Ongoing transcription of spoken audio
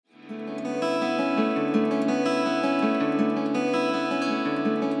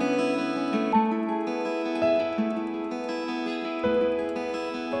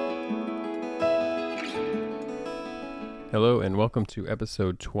Hello and welcome to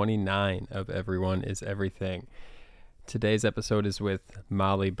episode 29 of Everyone is Everything. Today's episode is with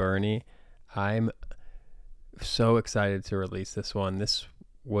Mollie Birney. I'm so excited to release this one. This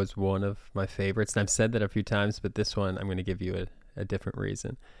was one of my favorites, and I've said that a few times, but this one I'm going to give you a different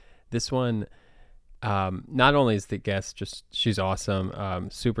reason. This one, not only is the guest just, she's awesome,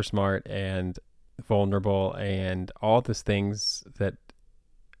 super smart and vulnerable, and all those things that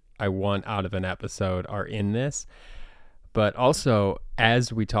I want out of an episode are in this. But also,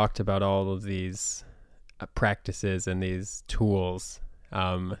 as we talked about all of these practices and these tools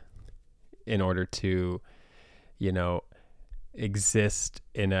in order to, exist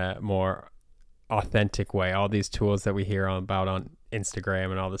in a more authentic way, all these tools that we hear about on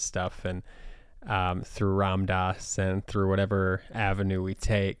Instagram and all this stuff, and through Ram Dass and through whatever avenue we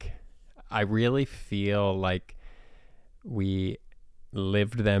take, I really feel like we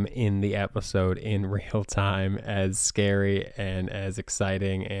lived them in the episode in real time, as scary and as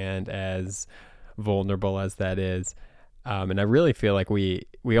exciting and as vulnerable as that is. And I really feel like we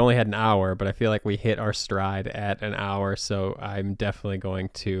only had an hour, but I feel like we hit our stride at an hour. So I'm definitely going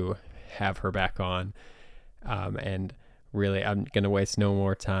to have her back on. And really, I'm going to waste no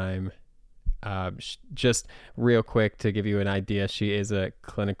more time. Just real quick to give you an idea, she is a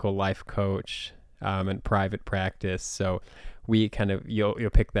clinical life coach in private practice. So we kind of, you'll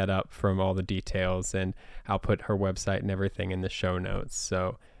pick that up from all the details, and I'll put her website and everything in the show notes.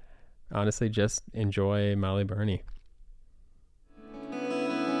 So honestly, just enjoy Mollie Birney.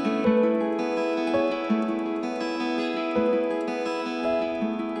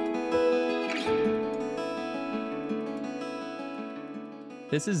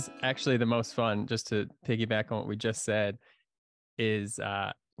 This is actually the most fun, just to piggyback on what we just said, is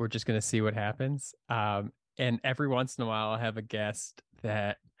we're just going to see what happens. And every once in a while, I'll have a guest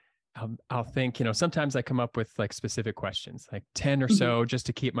that I'll think, sometimes I come up with like specific questions, like 10 or so, just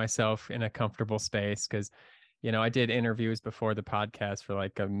to keep myself in a comfortable space. Cause, I did interviews before the podcast for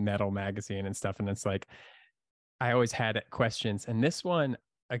like a metal magazine and stuff. And it's like, I always had questions. And this one,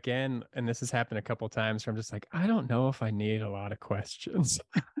 again, and this has happened a couple of times where I'm just like, I don't know if I need a lot of questions.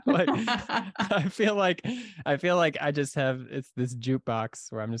 Like, I feel like I just have, it's this jukebox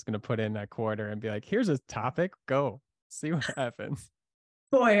where I'm just going to put in a quarter and be like, here's a topic, go see what happens.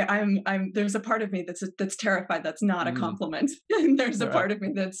 Boy, there's a part of me that's terrified. That's not a compliment. And there's a part of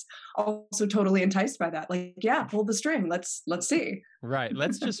me that's also totally enticed by that. Like, yeah, pull the string. Let's see. Right.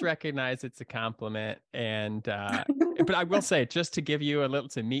 Let's just recognize it's a compliment. And, but I will say, just to give you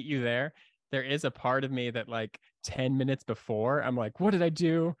to meet you there is a part of me that like 10 minutes before, I'm like, what did I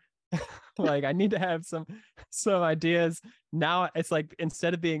do? Like, I need to have some ideas. Now it's like,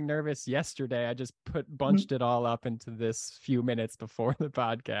 instead of being nervous yesterday, I just bunched it all up into this few minutes before the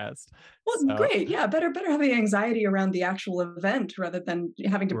podcast. Well, great. Yeah. Better having anxiety around the actual event rather than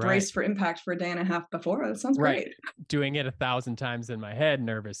having to brace for impact for a day and a half before. That sounds great. Doing it 1,000 times in my head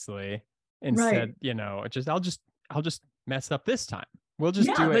nervously instead, I'll just mess up this time. We'll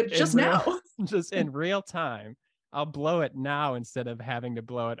just do it just now. Just in real time. I'll blow it now instead of having to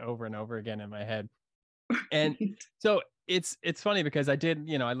blow it over and over again in my head. And so it's funny because I did,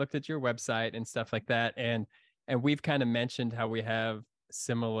 I looked at your website and stuff like that. And we've kind of mentioned how we have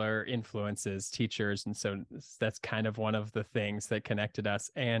similar influences, teachers. And so that's kind of one of the things that connected us.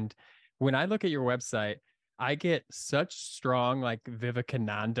 And when I look at your website, I get such strong, like,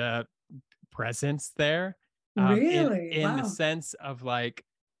 Vivekananda presence there. Really? In the sense of like,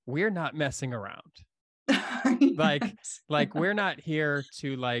 we're not messing around. Like we're not here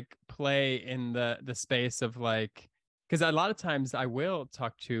to like play in the space of like, because a lot of times I will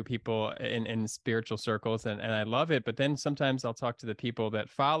talk to people in spiritual circles and I love it, but then sometimes I'll talk to the people that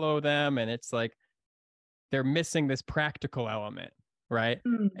follow them and it's like they're missing this practical element, right?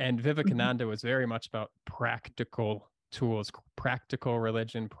 And Vivekananda was very much about practical tools, practical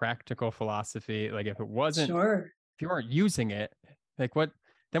religion, practical philosophy. Like, if it wasn't, if you weren't using it, like, what,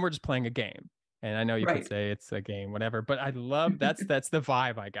 then we're just playing a game. And I know you could say it's a game, whatever, but I love that's the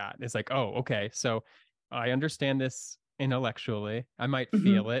vibe I got. It's like, oh, okay, so I understand this intellectually. I might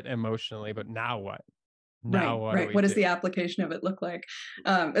feel it emotionally, but now what? What does the application of it look like?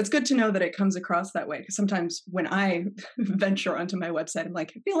 It's good to know that it comes across that way, because sometimes when I venture onto my website, I'm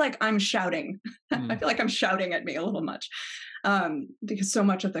like, I feel like I'm shouting. I feel like I'm shouting at me a little much, because so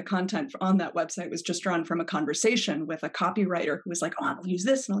much of the content on that website was just drawn from a conversation with a copywriter who was like, oh, I'll use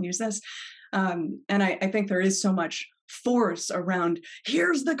this and I'll use this. And I think there is so much force around,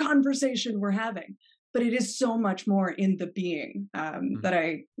 here's the conversation we're having. but it is so much more in the being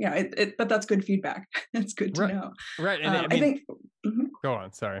that but that's good feedback. That's good to Right. know. Right. And I I mean, think, mhm. go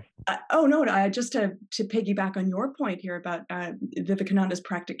on. Sorry. Oh no, just to piggyback on your point here about Vivekananda's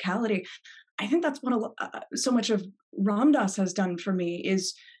practicality, I think that's what so much of Ram Dass has done for me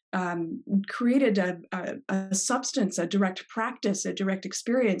is created a substance, a direct practice, a direct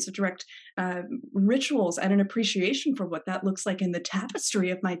experience, a direct rituals, and an appreciation for what that looks like in the tapestry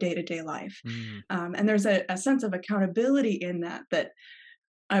of my day to day life. Mm. And there's a sense of accountability in that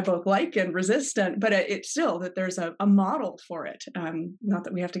I both like and resist, but it's still that there's a model for it. Not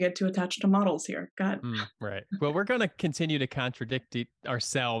that we have to get too attached to models here. God. Right. Well, we're going to continue to contradict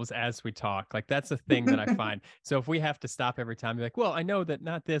ourselves as we talk. Like that's a thing that I find. So if we have to stop every time, be like, well, I know that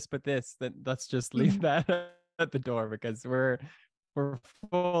not this, but this, then let's just leave that at the door because we're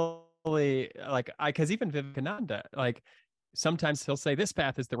fully like because even Vivekananda, like sometimes he'll say this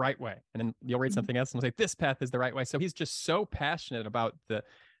path is the right way, and then you'll read something else and he'll say this path is the right way. So he's just so passionate about the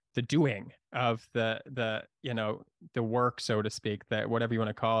doing of the the work, so to speak, that whatever you want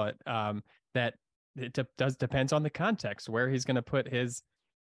to call it, that it does depends on the context where he's going to put his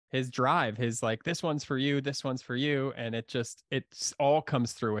drive, his like this one's for you, this one's for you, and it's all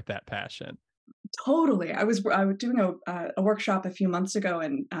comes through with that passion. Totally. I was doing a workshop a few months ago,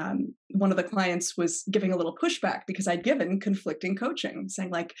 and one of the clients was giving a little pushback because I'd given conflicting coaching, saying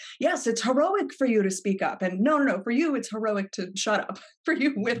like, "Yes, it's heroic for you to speak up," and no, for you, it's heroic to shut up. For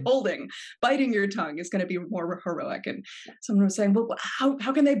you, withholding, biting your tongue is going to be more heroic. And someone was saying, "Well, how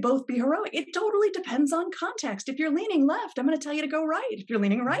can they both be heroic?" It totally depends on context. If you're leaning left, I'm going to tell you to go right. If you're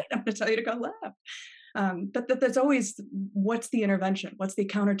leaning right, I'm going to tell you to go left. But that's always what's the intervention? What's the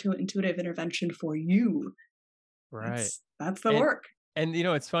counterintuitive intervention for you? Right. That's the And work. and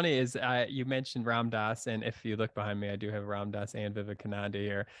it's funny is you mentioned Ram Dass, and if you look behind me, I do have Ram Dass and Vivekananda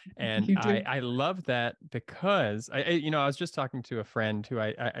here, and You do. I love that because I was just talking to a friend who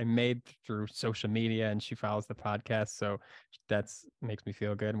I made through social media, and she follows the podcast, so that's makes me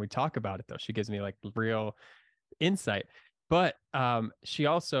feel good, and we talk about it though. She gives me like real insight, but she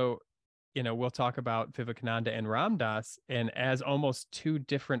also we'll talk about Vivekananda and Ram Dass and as almost two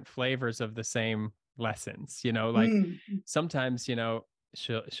different flavors of the same lessons. Like sometimes,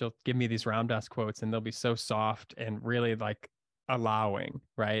 she'll give me these Ram Dass quotes and they'll be so soft and really like allowing,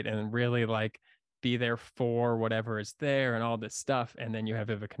 right? And really like be there for whatever is there and all this stuff. And then you have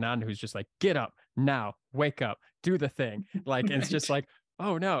Vivekananda who's just like, get up now, wake up, do the thing. Like, and it's just like,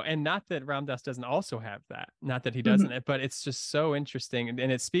 oh no. And not that Ram Dass doesn't also have that, not that he doesn't, but it's just so interesting.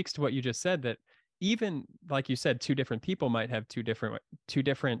 And it speaks to what you just said, that even like you said, two different people might have two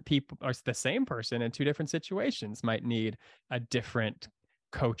different people, or the same person in two different situations might need a different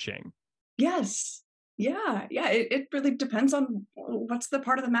coaching. Yes. Yeah. It really depends on what's the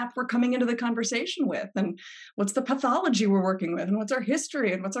part of the map we're coming into the conversation with, and what's the pathology we're working with, and what's our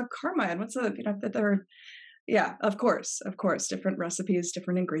history, and what's our karma, and what's that there. Yeah, of course, different recipes,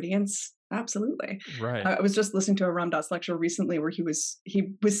 different ingredients. Absolutely. Right. I was just listening to a Ram Dass lecture recently where he was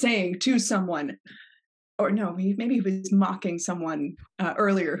saying to someone, or no, maybe he was mocking someone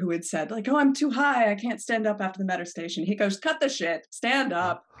earlier who had said like, "Oh, I'm too high. I can't stand up after the meditation." He goes, "Cut the shit. Stand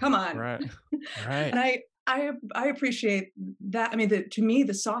up. Come on." Right. Right. And I appreciate that. I mean, to me,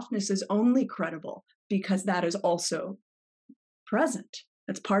 the softness is only credible because that is also present.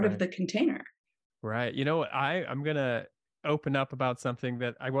 That's part of the container. Right. I'm going to open up about something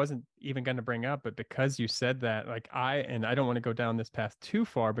that I wasn't even going to bring up, but because you said that, like I don't want to go down this path too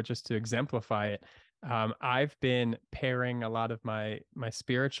far, but just to exemplify it, I've been pairing a lot of my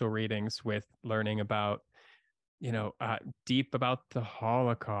spiritual readings with learning about, deep about the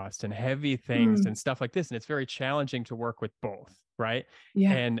Holocaust and heavy things and stuff like this. And it's very challenging to work with both. Right.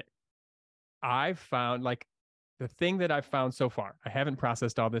 Yeah. And I've found like, the thing that I've found so far, I haven't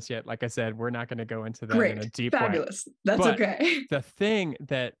processed all this yet. Like I said, we're not going to go into that in a deep Fabulous. way. That's but okay. The thing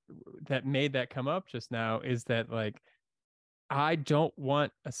that made that come up just now is that like, I don't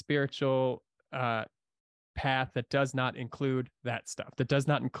want a spiritual path that does not include that stuff, that does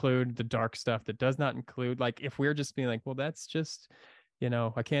not include the dark stuff, that does not include like, if we're just being like, well, that's just,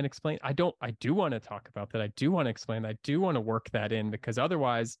 I can't explain. I do want to talk about that. I do want to explain. I do want to work that in because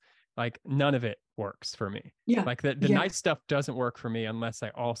otherwise, like none of it works for me. Yeah. Like the nice stuff doesn't work for me unless I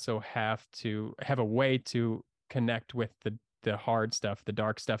also have to have a way to connect with the hard stuff, the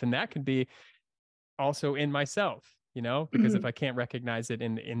dark stuff. And that can be also in myself, because if I can't recognize it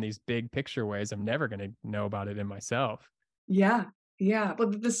in these big picture ways, I'm never going to know about it in myself. Yeah. Yeah. Well,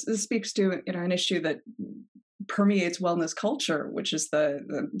 this speaks to, an issue that permeates wellness culture, which is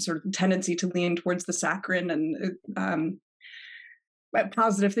the sort of tendency to lean towards the saccharine and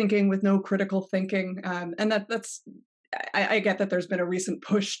positive thinking with no critical thinking, and that's. I get that there's been a recent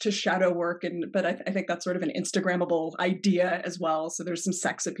push to shadow work, but I think that's sort of an Instagrammable idea as well. So there's some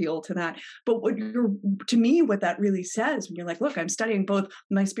sex appeal to that. But to me, what that really says, when you're like, look, I'm studying both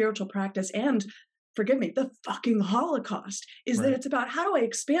my spiritual practice and, forgive me, the fucking Holocaust, is that it's about, how do I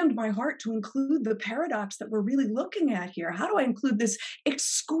expand my heart to include the paradox that we're really looking at here? How do I include this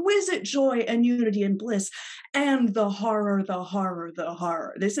exquisite joy and unity and bliss and the horror, the horror, the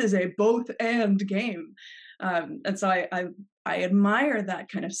horror? This is a both and game. And so I admire that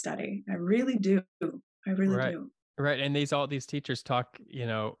kind of study. I really do. I really do. Right. And all these teachers talk,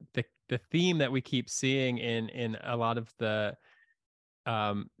 the theme that we keep seeing in a lot of the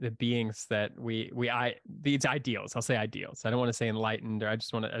beings that these ideals, I'll say ideals. I don't want to say enlightened, or I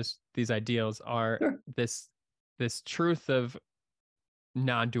just want to, these ideals are this truth of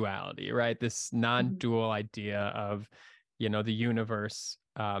non-duality, right? This non-dual idea of, the universe,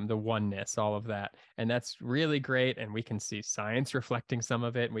 the oneness, all of that. And that's really great. And we can see science reflecting some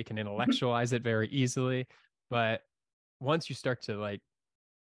of it, and we can intellectualize it very easily. But once you start to like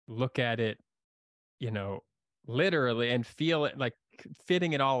look at it, literally, and feel it, like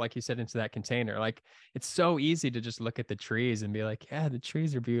fitting it all, like you said, into that container, like it's so easy to just look at the trees and be like, yeah, the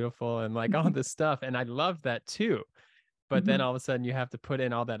trees are beautiful and like all this stuff. And I love that too. But then all of a sudden you have to put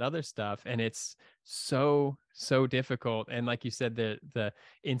in all that other stuff, and it's so difficult. And like you said, the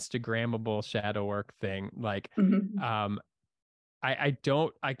Instagrammable shadow work thing, like I'm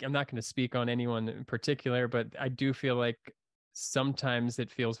not going to speak on anyone in particular, but I do feel like sometimes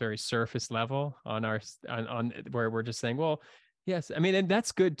it feels very surface level on where we're just saying, well, yes, I mean, and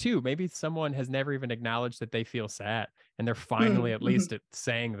that's good too. Maybe someone has never even acknowledged that they feel sad, and they're finally at least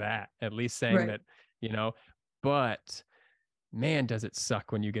saying that, that, but man, does it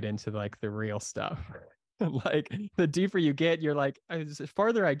suck when you get into like the real stuff. Like the deeper you get, you're like, as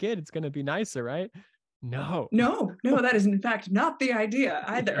farther I get, it's going to be nicer, right? No, that is in fact not the idea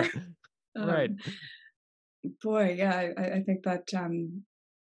either. Yeah. Right. Boy, yeah, I think that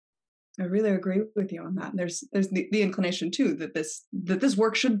I really agree with you on that. There's the inclination too that this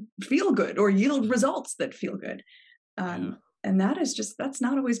work should feel good or yield results that feel good, and that's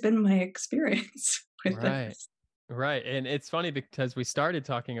not always been my experience with this. Right. And it's funny because we started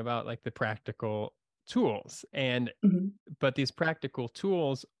talking about like the practical tools, and but these practical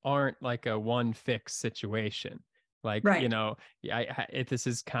tools aren't like a one fix situation. Like, this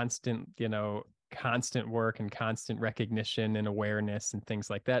is constant, constant work and constant recognition and awareness and things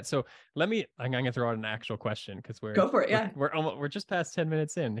like that. So I'm going to throw out an actual question, because go for it. Yeah. We're just past 10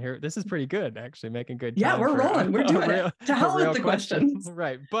 minutes in here. This is pretty good, actually, making good time. Yeah, we're rolling. We're doing it. To hell with the questions.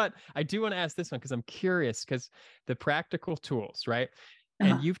 Right. But I do want to ask this one because I'm curious, because the practical tools, right?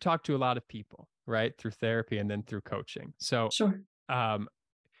 And you've talked to a lot of people, right? Through therapy and then through coaching. So, sure.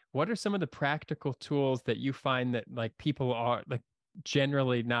 What are some of the practical tools that you find that like people are like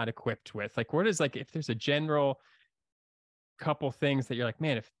generally not equipped with? Like, what is, like, if there's a general couple things that you're like,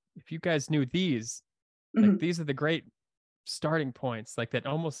 man, if you guys knew these, like these are the great starting points, like that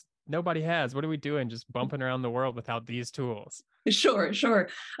almost nobody has. What are we doing just bumping around the world without these tools? Sure.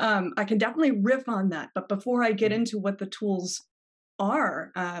 I can definitely riff on that. But before I get into what the tools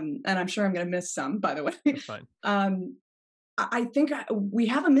are, and I'm sure I'm going to miss some, by the way. That's fine. I think we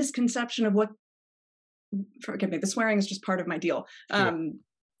have a misconception of forgive me, the swearing is just part of my deal,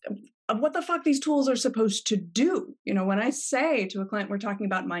 of what the fuck these tools are supposed to do. When I say to a client, we're talking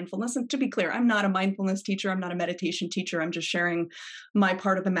about mindfulness, and to be clear, I'm not a mindfulness teacher. I'm not a meditation teacher. I'm just sharing my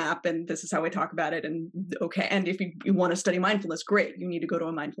part of the map, and this is how I talk about it. And okay, and if you want to study mindfulness, great, you need to go to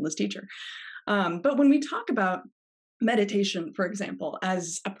a mindfulness teacher. But when we talk about meditation, for example,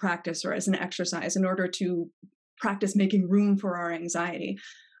 as a practice or as an exercise in order to practice making room for our anxiety,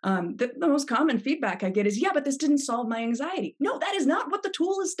 the most common feedback I get is, yeah, but this didn't solve my anxiety. No, that is not what the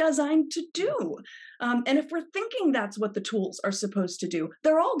tool is designed to do. And if we're thinking that's what the tools are supposed to do,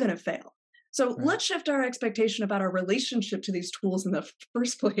 they're all going to fail. So let's shift our expectation about our relationship to these tools in the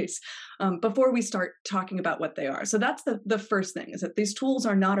first place before we start talking about what they are. So that's the first thing, is that these tools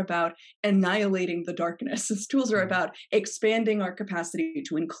are not about annihilating the darkness. These tools are about expanding our capacity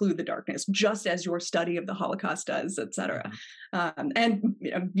to include the darkness, just as your study of the Holocaust does, et cetera. And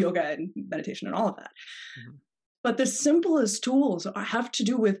yoga and meditation and all of that. But the simplest tools have to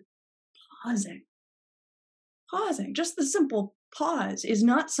do with pausing. Just the simple pause is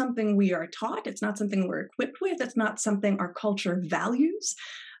not something we are taught. It's not something we're equipped with. It's not something our culture values.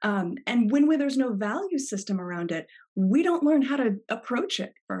 And when there's no value system around it, we don't learn how to approach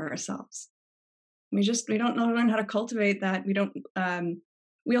it for ourselves. We don't learn how to cultivate that.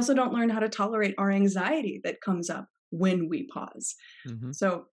 We also don't learn how to tolerate our anxiety that comes up when we pause. Mm-hmm.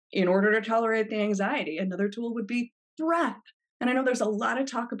 So in order to tolerate the anxiety, another tool would be breath. And I know there's a lot of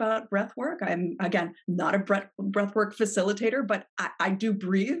talk about breath work. I'm, again, not a breath work facilitator, but I do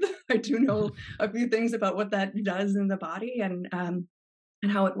breathe. I do know a few things about what that does in the body, and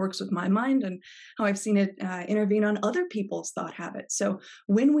how it works with my mind, and how I've seen it intervene on other people's thought habits. So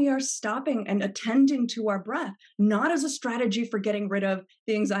when we are stopping and attending to our breath, not as a strategy for getting rid of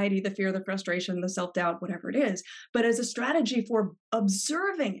the anxiety, the fear, the frustration, the self-doubt, whatever it is, but as a strategy for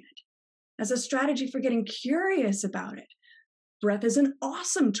observing it, as a strategy for getting curious about it. Breath is an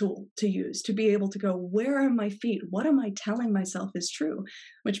awesome tool to use to be able to go, where are my feet? What am I telling myself is true?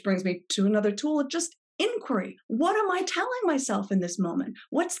 Which brings me to another tool of just inquiry. What am I telling myself in this moment?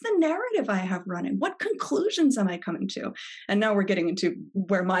 What's the narrative I have running? What conclusions am I coming to? And now we're getting into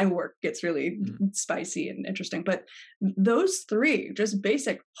where my work gets really spicy and interesting. But those three, just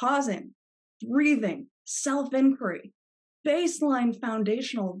basic pausing, breathing, self-inquiry, baseline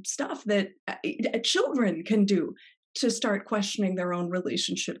foundational stuff that children can do to start questioning their own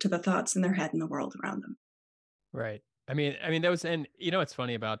relationship to the thoughts in their head and the world around them. Right. I mean those, and what's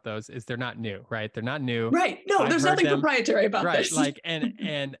funny about those is they're not new, right? They're not new. Right. No, there's nothing proprietary about this. Like,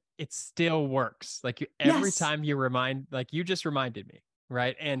 and it still works. Like every time you remind, like you just reminded me,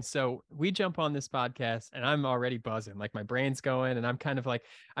 right? And so we jump on this podcast and I'm already buzzing, like my brain's going, and I'm kind of like,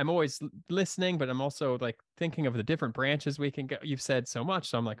 I'm always listening, but I'm also like thinking of the different branches we can go. You've said so much.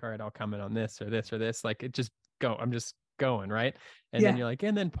 So I'm like, all right, I'll comment on this or this or this. Like it just I'm just going, right? And then you're like,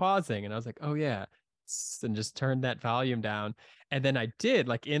 and then pausing. And I was like, oh yeah. And just turn that volume down. And then I did,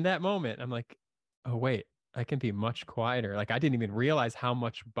 like in that moment, I'm like, oh wait, I can be much quieter. Like I didn't even realize how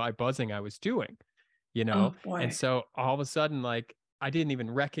much by buzzing I was doing, Oh, boy. And so all of a sudden, like I didn't even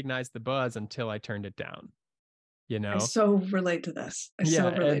recognize the buzz until I turned it down. I so relate to this.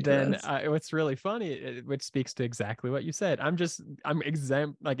 And then what's really funny, which speaks to exactly what you said. I'm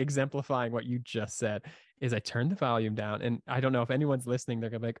exemplifying what you just said. Is I turned the volume down, and I don't know if anyone's listening.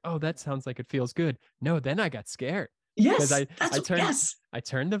 They're gonna be like, "Oh, that sounds like it feels good." No, then I got scared. Yes, I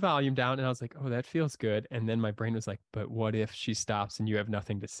turned the volume down, and I was like, "Oh, that feels good." And then my brain was like, "But what if she stops and you have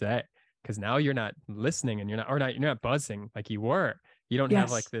nothing to say?" Because now you're not listening, and you're not buzzing like you were. You don't have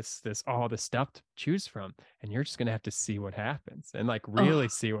like this all this stuff to choose from, and you're just gonna have to see what happens, and like really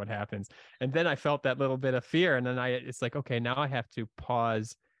see what happens. And then I felt that little bit of fear, and then it's like, okay, now I have to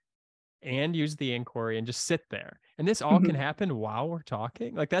pause and use the inquiry and just sit there. And this all can happen while we're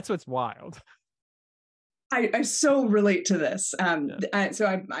talking. Like that's what's wild. I so relate to this. So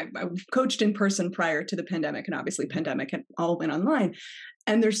I coached in person prior to the pandemic, and obviously pandemic had all went online.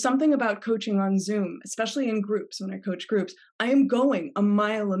 And there's something about coaching on Zoom, especially in groups. When I coach groups, I am going a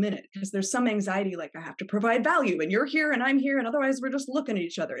mile a minute because there's some anxiety, like I have to provide value and you're here and I'm here. And otherwise we're just looking at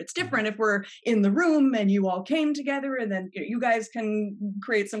each other. It's different if we're in the room and you all came together and then you guys can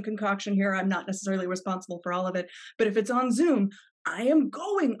create some concoction here. I'm not necessarily responsible for all of it. But if it's on Zoom, I am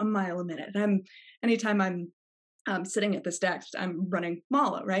going a mile a minute. Anytime I'm sitting at this desk, I'm running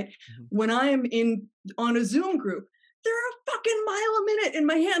Mollie, right? When I'm on a Zoom group, they're a fucking mile a minute in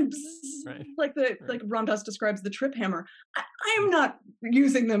my hand, like like Ram Dass describes the trip hammer. I am not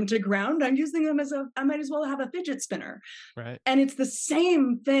using them to ground. I'm using them I might as well have a fidget spinner. Right. And it's the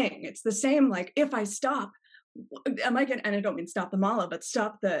same thing. It's the same, like if I stop, and I don't mean stop the mala, but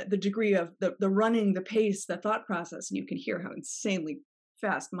stop the degree of the running, the pace, the thought process. And you can hear how insanely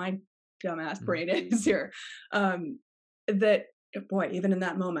fast my dumbass brain is here. That, boy, even in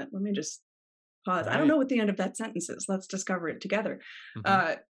that moment, let me just pause. Right. I don't know what the end of that sentence is. Let's discover it together.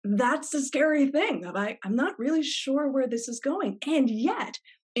 That's the scary thing. I'm not really sure where this is going. And yet,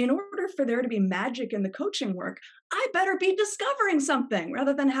 in order for there to be magic in the coaching work, I better be discovering something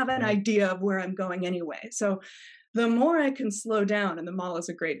rather than have an idea of where I'm going anyway. So the more I can slow down, and the mall is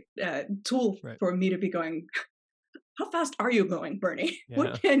a great tool for me to be going, how fast are you going, Birney?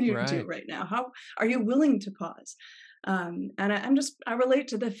 What can you do right now? How are you willing to pause? And I relate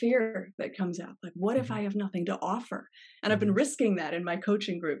to the fear that comes out. Like, what if I have nothing to offer? And I've been risking that in my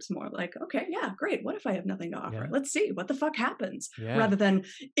coaching groups more. Like, okay, yeah, great. What if I have nothing to offer? Let's see what the fuck happens. Rather than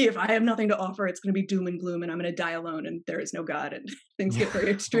if I have nothing to offer, it's going to be doom and gloom, and I'm going to die alone, and there is no God, and things get very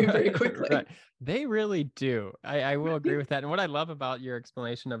extreme very quickly. They really do. I will agree with that. And what I love about your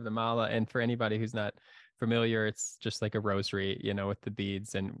explanation of the mala, and for anybody who's not familiar, it's just like a rosary, with the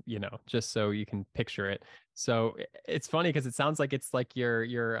beads, and just so you can picture it. So it's funny because it sounds like it's like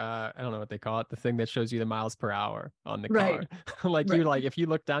your I don't know what they call it, the thing that shows you the miles per hour on the car. Like you, like if you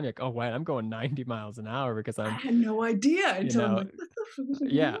look down, you're like, oh wait, I'm going 90 miles an hour because I had no idea until I'm like, what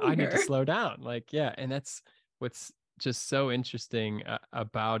the fuck I need to slow down. Like, and that's what's just so interesting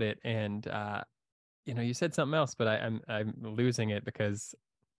about it. And you said something else, but I'm losing it because,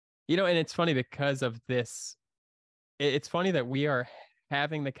 and it's funny because of this. It's funny that we are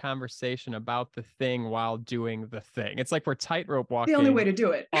having the conversation about the thing while doing the thing. It's like we're tightrope The only way walking to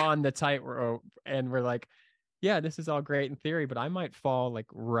do it. on the tightrope, and we're like, yeah, this is all great in theory, but I might fall like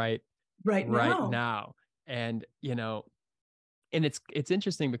right now. now. And, and it's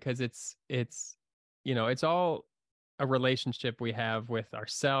interesting because it's all a relationship we have with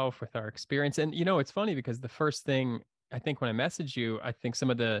ourself, with our experience. And, it's funny because the first thing I think when I messaged you, I think some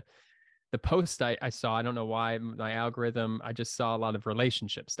of the post I saw, I don't know why my algorithm, I just saw a lot of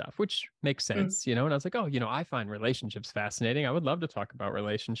relationship stuff, which makes sense, and I was like, oh, I find relationships fascinating. I would love to talk about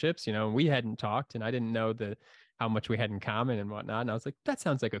relationships, we hadn't talked and I didn't know how much we had in common and whatnot. And I was like, that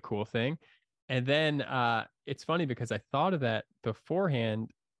sounds like a cool thing. And then it's funny because I thought of that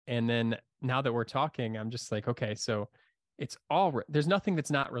beforehand. And then now that we're talking, I'm just like, okay, so there's nothing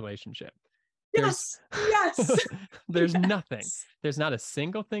that's not relationship. Yes. Yes. There's nothing. There's not a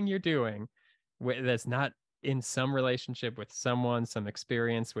single thing you're doing that's not in some relationship with someone, some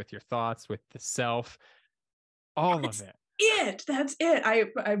experience with your thoughts, with the self, all of it. That's it.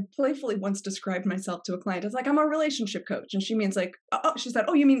 I playfully once described myself to a client as like, I'm a relationship coach. And she means like, oh, she said,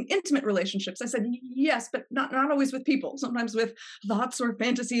 oh, you mean intimate relationships? I said, yes, but not always with people, sometimes with thoughts or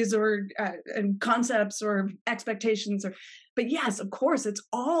fantasies or and concepts or expectations but yes, of course, it's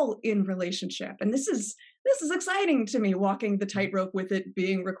all in relationship. And this is exciting to me, walking the tightrope with it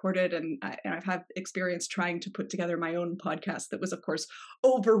being recorded. And I've had experience trying to put together my own podcast that was, of course,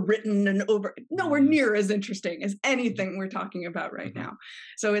 overwritten and nowhere near as interesting as anything we're talking about right now.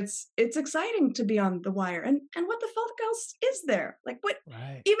 So it's exciting to be on the wire. And what the fuck else is there? Like what?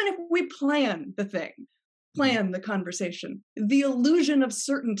 Right. Even if we plan the thing, plan the conversation, the illusion of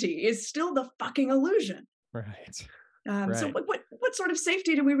certainty is still the fucking illusion. Right. Right. So what sort of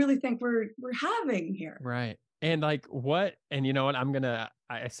safety do we really think we're having here? Right. And like what? And you know what?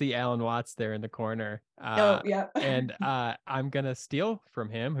 I see Alan Watts there in the corner. Oh yeah. And I'm gonna steal from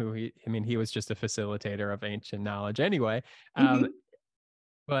him. He was just a facilitator of ancient knowledge anyway.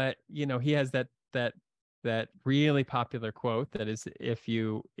 But he has that really popular quote that is, if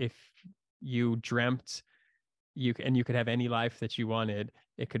you dreamt you could have any life that you wanted,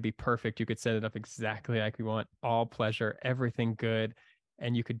 it could be perfect. You could set it up exactly like you want, all pleasure, everything good,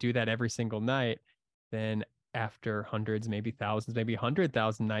 and you could do that every single night. Then after hundreds, maybe thousands, maybe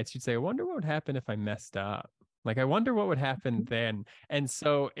 100,000 nights, you'd say, I wonder what would happen if I messed up. Like, I wonder what would happen then. And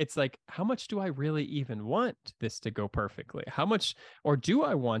so it's like, how much do I really even want this to go perfectly? How much, or do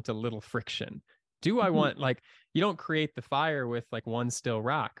I want a little friction? Do I want, like, you don't create the fire with like one still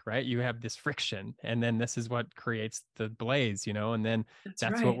rock, right? You have this friction, and then this is what creates the blaze, and then that's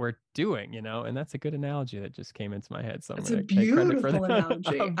right. What we're doing, and that's a good analogy that just came into my head. So it's a beautiful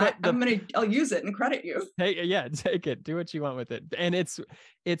analogy. I'll use it and credit you. Take it. Do what you want with it. And it's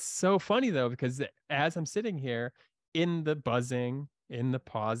so funny though, because as I'm sitting here in the buzzing, in the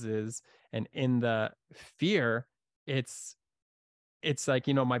pauses, and in the fear, it's like,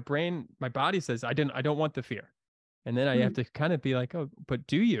 my body says, I don't want the fear. And then I have to kind of be like, oh, but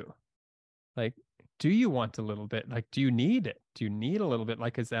do you? Like, do you want a little bit? Like, do you need it? Do you need a little bit?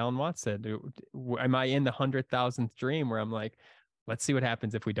 Like, as Alan Watts said, am I in the 100,000th dream where I'm like, let's see what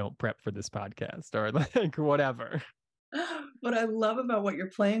happens if we don't prep for this podcast, or like whatever. What I love about what you're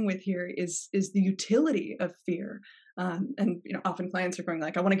playing with here is the utility of fear. And often clients are going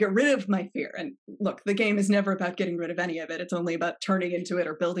like, I want to get rid of my fear. And look, the game is never about getting rid of any of it. It's only about turning into it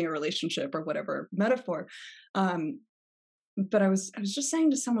or building a relationship or whatever metaphor. But I was just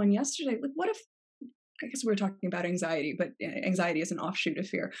saying to someone yesterday, like, what if, I guess we were talking about anxiety, but anxiety is an offshoot of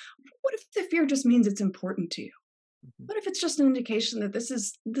fear. What if the fear just means it's important to you? What if it's just an indication that this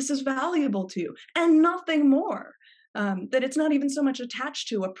is valuable to you and nothing more? That it's not even so much attached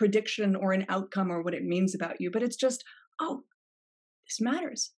to a prediction or an outcome or what it means about you, but it's just, oh, this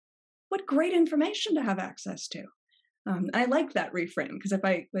matters. What great information to have access to. I like that reframe, because if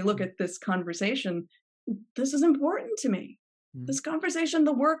I look at this conversation, this is important to me. This conversation,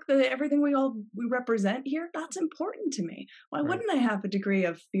 the work, everything we represent here, that's important to me. Why wouldn't I have a degree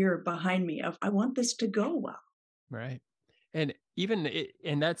of fear behind me of, I want this to go well? Right. And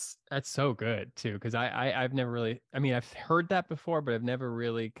and that's so good too, because I've never really, I've heard that before, but I've never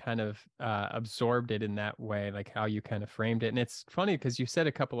really kind of absorbed it in that way, like how you kind of framed it. And it's funny because you said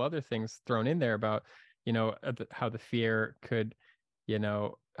a couple other things thrown in there about, how the fear could,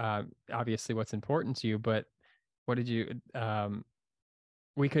 obviously what's important to you, but what did you,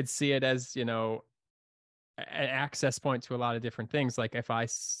 we could see it as, an access point to a lot of different things. Like if I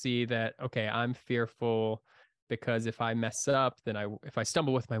see that, okay, I'm fearful because if I mess up, then if I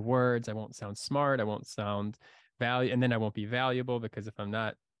stumble with my words, I won't sound smart. I won't sound and then I won't be valuable, because if I'm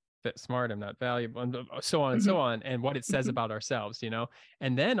not smart, I'm not valuable, and so on and so on. And what it says about ourselves,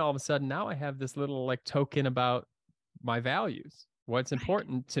 and then all of a sudden now I have this little like token about my values, what's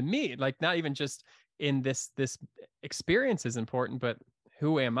important to me, like not even just in this experience is important, but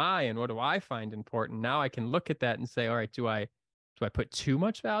who am I and what do I find important? Now I can look at that and say, all right, do I put too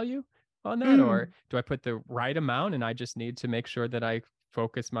much value on that, or do I put the right amount, and I just need to make sure that I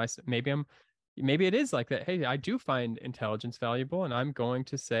focus maybe it is like that. Hey, I do find intelligence valuable, and I'm going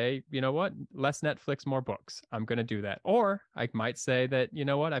to say, you know what, less Netflix, more books. I'm going to do that. Or I might say that, you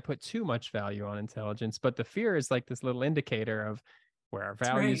know what, I put too much value on intelligence, but the fear is like this little indicator of where our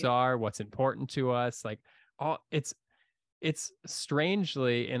values are, what's important to us. Like it's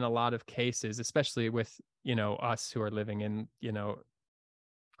strangely in a lot of cases, especially with, us who are living in,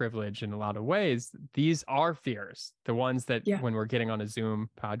 privilege in a lot of ways, these are fears, the ones that when we're getting on a Zoom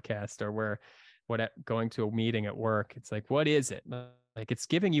podcast or we're going to a meeting at work, it's like, what is it? Like, it's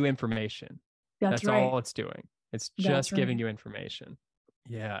giving you information. That's all it's doing. It's just giving you information.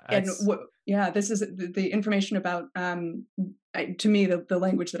 Yeah. And this is the information about, to me, the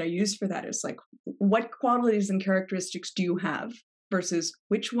language that I use for that is like, what qualities and characteristics do you have versus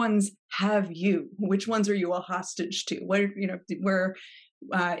which ones have you? Which ones are you a hostage to? If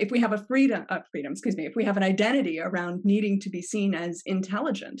we have if we have an identity around needing to be seen as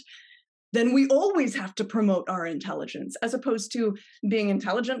intelligent, then we always have to promote our intelligence, as opposed to being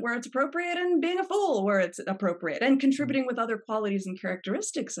intelligent where it's appropriate and being a fool where it's appropriate, and contributing with other qualities and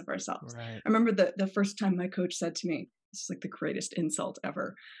characteristics of ourselves. Right. I remember the first time my coach said to me, this is like the greatest insult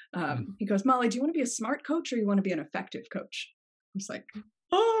ever. He goes, Mollie, do you want to be a smart coach or you want to be an effective coach? I was like,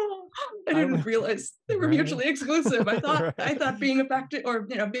 oh, I didn't realize they were mutually exclusive. I thought being effective or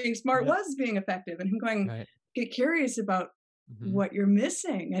being smart was being effective. And him going, get curious about what you're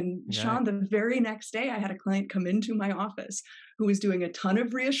missing. And Sean, the very next day, I had a client come into my office who was doing a ton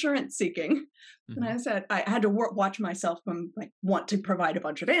of reassurance seeking. And I said, I had to watch myself from like want to provide a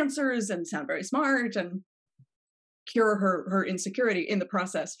bunch of answers and sound very smart and cure her insecurity in the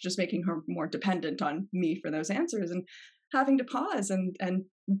process, just making her more dependent on me for those answers, and having to pause and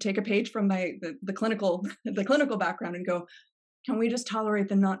take a page from the clinical background and go, can we just tolerate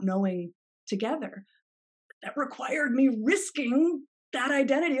the not knowing together? That required me risking that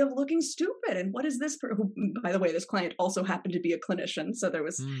identity of looking stupid. And what is this? By the way, this client also happened to be a clinician, so there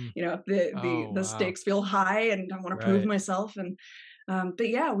was, the stakes feel high, and I want to prove myself. And but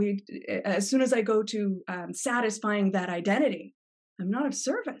yeah, as soon as I go to satisfying that identity, I'm not of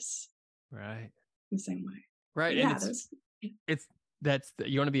service. Right. The same way. Right. Yeah, and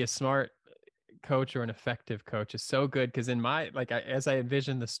you want to be a smart coach or an effective coach is so good, because in as I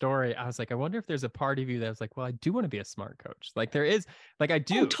envisioned the story, I was like, I wonder if there's a part of you that was like, well, I do want to be a smart coach. Like there is, like I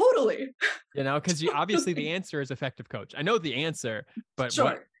do. Oh, totally. Because obviously the answer is effective coach. I know the answer, but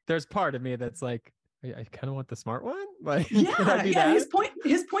there's part of me that's like, I kind of want the smart one. Like, yeah. His point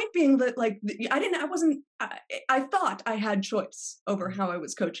being that like I thought I had choice over how I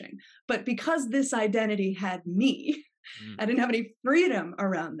was coaching, but because this identity had me, I didn't have any freedom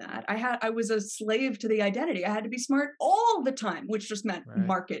around that. I was a slave to the identity. I had to be smart all the time, which just meant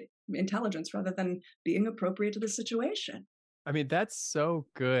market intelligence rather than being appropriate to the situation. I mean, that's so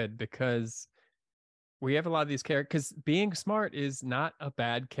good, because we have a lot of these because being smart is not a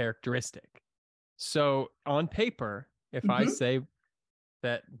bad characteristic. So on paper, if I say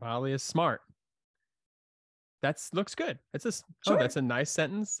that Mollie is smart, that looks good. That's a nice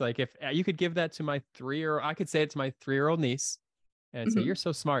sentence. Like if you could give that to my 3-year-old, I could say it to my 3-year-old niece and say, you're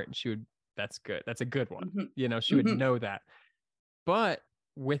so smart. And she would, that's good. That's a good one. She would know that. But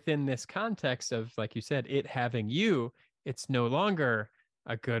within this context of, like you said, it having you, it's no longer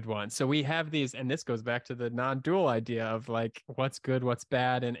a good one. So we have these, and this goes back to the non-dual idea of like, what's good, what's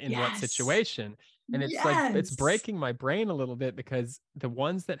bad, and in what situation. And it's like, it's breaking my brain a little bit, because the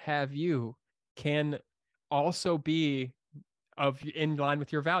ones that have you can also be in line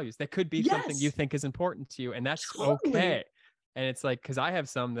with your values. That could be something you think is important to you, and that's okay. And it's like, because I have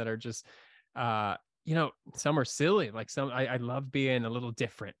some that are just, some are silly. Like I love being a little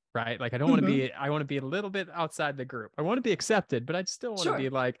different, right? Like I don't want to be, I want to be a little bit outside the group. I want to be accepted, but I still want to be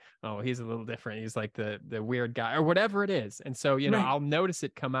like, oh, he's a little different. He's like the weird guy or whatever it is. And so, I'll notice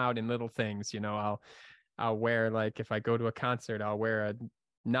it come out in little things. I'll wear, like, if I go to a concert, I'll wear a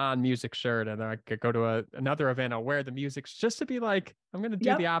non-music shirt, and I could go to another event, I'll wear the music, just to be like, I'm going to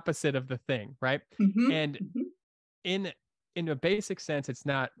do the opposite of the thing. Right. And in a basic sense, it's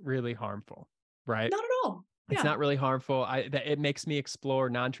not really harmful. Right. Not at all. It's not really harmful. It makes me explore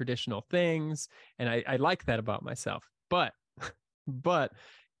non-traditional things, and I like that about myself. But but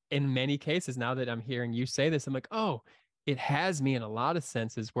in many cases, now that I'm hearing you say this, I'm like, oh, it has me in a lot of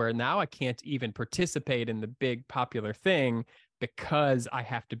senses where now I can't even participate in the big popular thing because I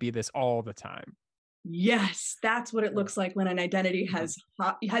have to be this all the time. Yes, that's what it looks like when an identity has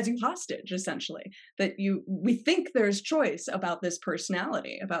you hostage, essentially. That we think there's choice about this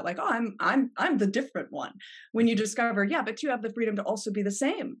personality, about like, oh, I'm the different one. When you discover, yeah, but you have the freedom to also be the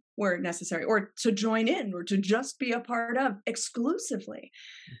same where necessary, or to join in, or to just be a part of exclusively.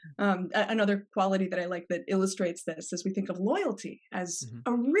 Another quality that I like that illustrates this is we think of loyalty as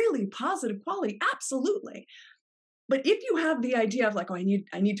a really positive quality. Absolutely. But if you have the idea of like, oh, I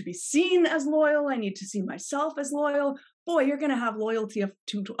need to be seen as loyal, I need to see myself as loyal, boy, you're going to have loyalty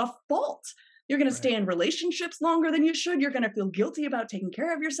to a fault. You're going to stay in relationships longer than you should. You're going to feel guilty about taking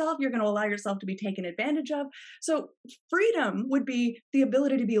care of yourself. You're going to allow yourself to be taken advantage of. So freedom would be the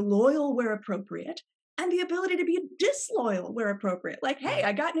ability to be loyal where appropriate and the ability to be disloyal where appropriate. Like, hey,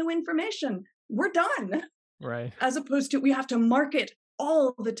 I got new information. We're done. Right. As opposed to we have to market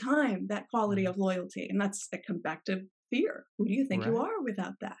all the time that quality of loyalty. And that comes back to fear. Who do you think you are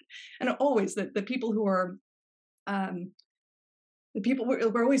without that? And always the people who are,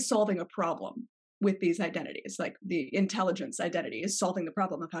 we're always solving a problem with these identities. Like the intelligence identity is solving the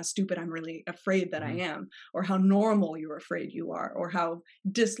problem of how stupid I'm really afraid that I am, or how normal you're afraid you are, or how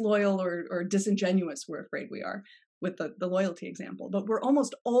disloyal or disingenuous we're afraid we are, with the loyalty example. But we're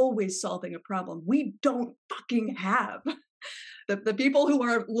almost always solving a problem we don't fucking have. The people who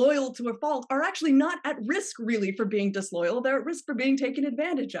are loyal to a fault are actually not at risk really for being disloyal. They're at risk for being taken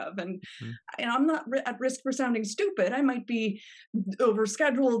advantage of. And I'm not at risk for sounding stupid. I might be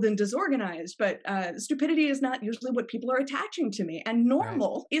overscheduled and disorganized, but stupidity is not usually what people are attaching to me. And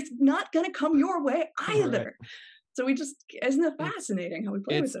normal is not going to come your way either. So isn't it fascinating how we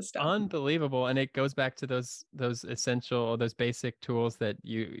play with this stuff? It's unbelievable. And it goes back to those essential, those basic tools that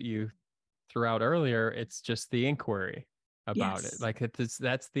you threw out earlier. It's just the inquiry about it. Like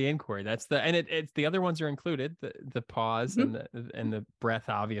that's the inquiry. It's the other ones are included. The pause and the breath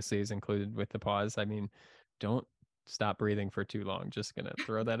obviously is included with the pause. I mean, don't stop breathing for too long. Just gonna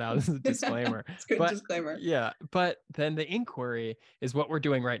throw that out as a disclaimer. It's a good disclaimer. Yeah. But then the inquiry is what we're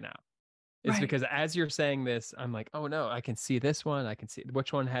doing right now. It's because as you're saying this, I'm like, oh no, I can see this one. I can see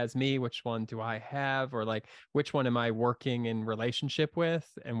which one has me, which one do I have, or like which one am I working in relationship with,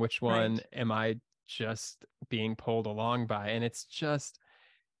 and which one am I just being pulled along by. And it's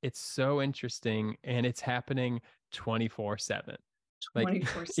so interesting, and it's happening 24/7. Like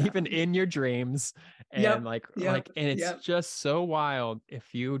 24/7. Even in your dreams. And and it's just so wild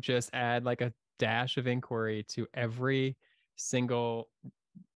if you just add like a dash of inquiry to every single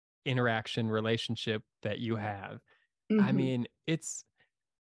interaction relationship that you have. I mean, it's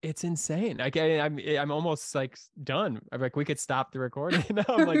insane. Like I'm almost like done. I'm like, we could stop the recording now.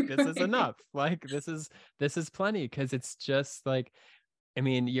 I'm like, this is enough. Like this is plenty, because it's just like, I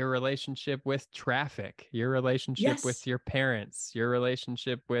mean, your relationship with traffic, your relationship with your parents, your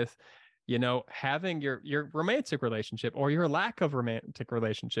relationship with, having your romantic relationship or your lack of romantic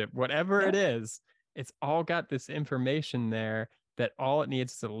relationship, whatever it is, it's all got this information there that all it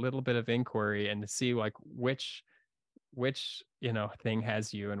needs is a little bit of inquiry and to see like which thing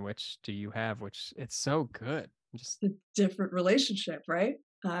has you and which do you have, which it's so good. Just a different relationship, right?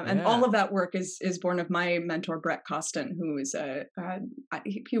 And all of that work is born of my mentor, Brett Costin, who is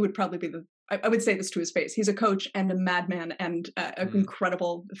he would probably be I would say this to his face. He's a coach and a madman and an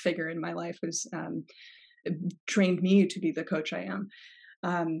incredible figure in my life who's trained me to be the coach I am.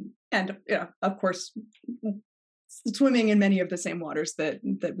 And of course, swimming in many of the same waters that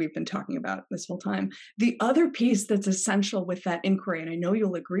we've been talking about this whole time. The other piece that's essential with that inquiry, and I know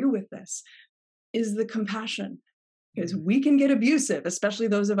you'll agree with this, is the compassion. Because we can get abusive, especially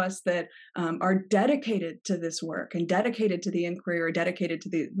those of us that are dedicated to this work and dedicated to the inquiry or dedicated to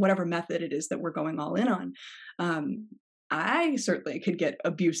the whatever method it is that we're going all in on. I certainly could get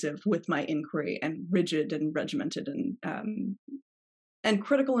abusive with my inquiry and rigid and regimented and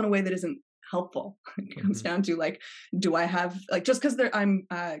critical in a way that isn't helpful. It comes down to like, do I have like, just because I'm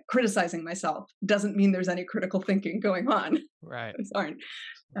criticizing myself doesn't mean there's any critical thinking going on. Right. Those aren't.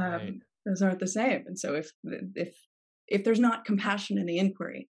 Those aren't the same. And so if there's not compassion in the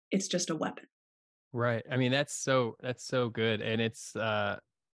inquiry, it's just a weapon. Right. I mean, that's so good. And it's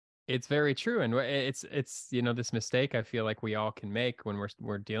very true. And it's this mistake I feel like we all can make when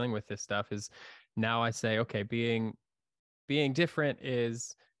we're dealing with this stuff is now I say, okay, being different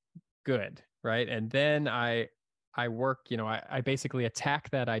is good. Right. And then I I work, I basically attack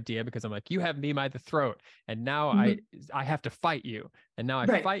that idea because I'm like, you have me by the throat, and now I have to fight you, and now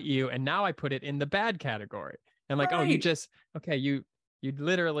I fight you, and now I put it in the bad category. And like, oh, you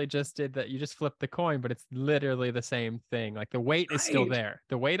literally just did that. You just flipped the coin, but it's literally the same thing. Like the weight is still there.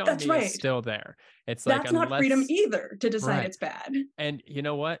 The weight on me is still there. It's like, that's not freedom either to decide it's bad. And you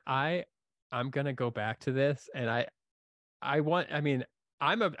know what? I'm gonna go back to this, and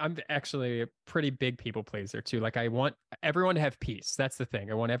I'm actually a pretty big people pleaser too. Like I want everyone to have peace. That's the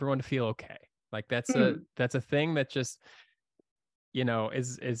thing. I want everyone to feel okay. Like that's a thing that just,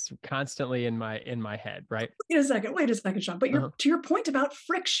 is constantly in my head, right? Wait a second, Sean. But to your point about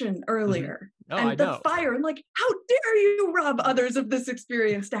friction earlier and the fire, and like, how dare you rob others of this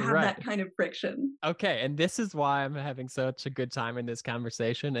experience to have that kind of friction? Okay, and this is why I'm having such a good time in this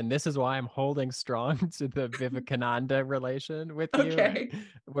conversation, and this is why I'm holding strong to the Vivekananda relation with you,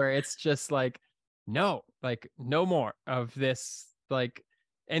 where it's just like, no more of this, like,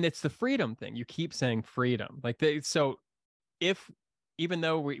 and it's the freedom thing. You keep saying freedom, like so even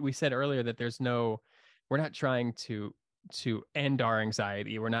though we said earlier that we're not trying to end our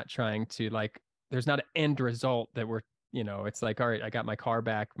anxiety. We're not trying to, like, there's not an end result that we're, it's like, all right, I got my car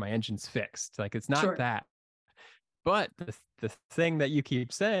back, my engine's fixed. Like, it's not that. But the thing that you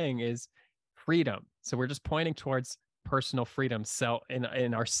keep saying is freedom. So we're just pointing towards personal freedom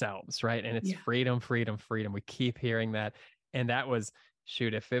in ourselves, right? And it's freedom, freedom, freedom. We keep hearing that. And that was,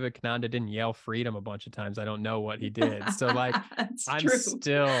 shoot, if Vivekananda didn't yell freedom a bunch of times, I don't know what he did. So like,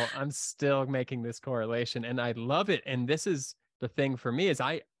 I'm still making this correlation, and I love it. And this is the thing for me is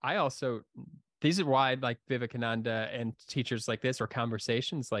I also, these are why like Vivekananda and teachers like this or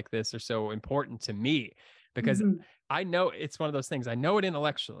conversations like this are so important to me, because I know it's one of those things. I know it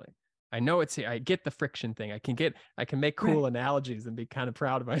intellectually. I know I get the friction thing. I can make cool analogies and be kind of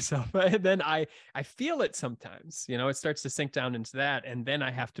proud of myself. And then I feel it sometimes, it starts to sink down into that. And then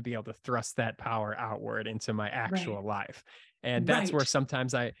I have to be able to thrust that power outward into my actual life. And that's where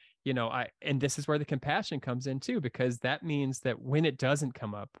sometimes and this is where the compassion comes in too, because that means that when it doesn't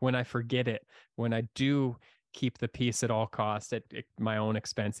come up, when I forget it, when I do keep the peace at all costs, at my own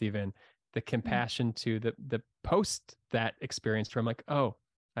expense, even the compassion to the post that experience from like, oh,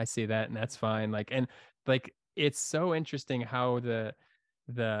 I see that, and that's fine. Like, and like, it's so interesting how the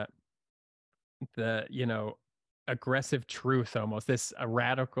aggressive truth, almost this a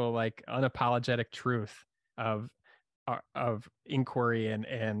radical, like unapologetic truth of inquiry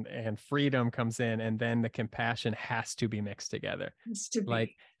and freedom comes in, and then the compassion has to be mixed together.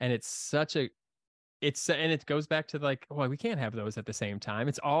 Like, and and it goes back to like, well, we can't have those at the same time.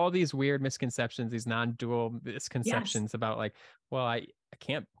 It's all these weird misconceptions, these non-dual misconceptions about like, well, I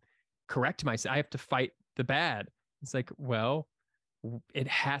can't correct myself. I have to fight the bad. It's like, well, it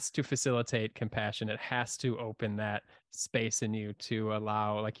has to facilitate compassion. It has to open that space in you to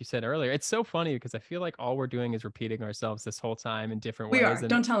allow, like you said earlier. It's so funny because I feel like all we're doing is repeating ourselves this whole time in different ways. We are.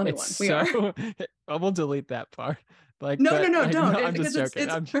 Don't tell anyone. We are. I will delete that part. Like, no, don't. No, I'm just joking.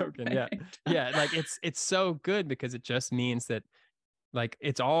 I'm joking. Yeah. Yeah. Like it's so good because it just means that like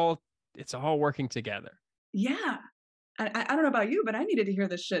it's all working together. Yeah. I don't know about you, but I needed to hear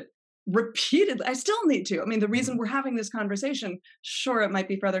this shit repeatedly. I still need to. I mean, the reason we're having this conversation, sure, it might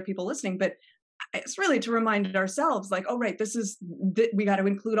be for other people listening, but it's really to remind ourselves like, oh, right, we got to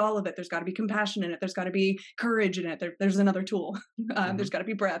include all of it. There's got to be compassion in it. There's got to be courage in it. There's another tool. There's got to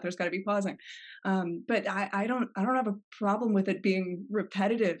be breath. There's got to be pausing. But I don't have a problem with it being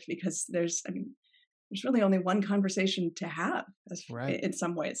repetitive because there's really only one conversation to have in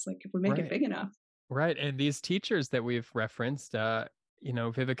some ways, like if we make it big enough. Right. And these teachers that we've referenced,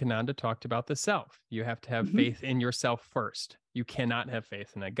 Vivekananda talked about the self. You have to have faith in yourself first. You cannot have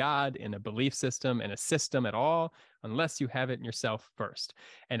faith in a God, in a belief system, in a system at all, unless you have it in yourself first.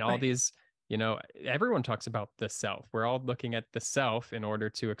 And all these, everyone talks about the self. We're all looking at the self in order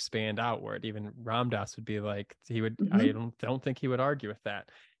to expand outward. Even Ram Dass would be like, I don't think he would argue with that.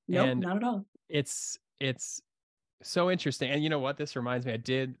 Nope, not at all. It's so interesting. And you know what? This reminds me,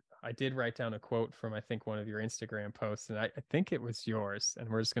 I did write down a quote from, I think, one of your Instagram posts, and I think it was yours, and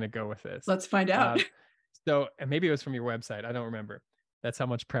we're just going to go with this. Let's find out. And maybe it was from your website. I don't remember. That's how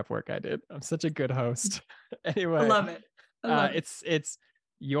much prep work I did. I'm such a good host. Anyway. I love it. It's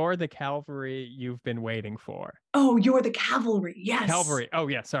you're the cavalry you've been waiting for. Oh, you're the cavalry. Yes. Cavalry. Oh,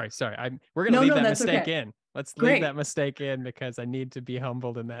 yeah. Sorry. We're going to leave that mistake in. Let's leave that mistake in because I need to be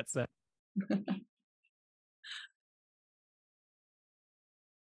humbled in that sense.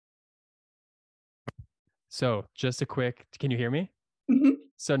 So just a quick, can you hear me? Mm-hmm.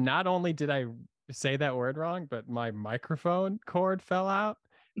 So not only did I say that word wrong, but my microphone cord fell out.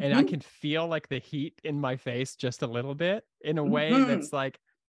 and I can feel like the heat in my face just a little bit in a way that's like,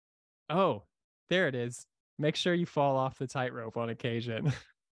 oh, there it is. Make sure you fall off the tightrope on occasion.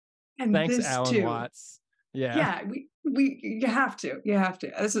 And Thanks, this Alan too. Watts. Yeah. Yeah, you have to.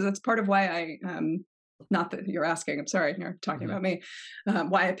 That's part of why I not that you're asking, I'm sorry, you're talking about me.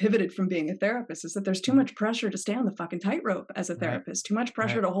 Why I pivoted from being a therapist is that there's too much pressure to stay on the fucking tightrope as a therapist. Too much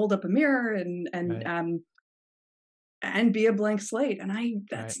pressure to hold up a mirror and be a blank slate. And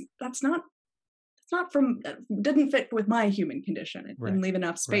that's not didn't fit with my human condition. It didn't leave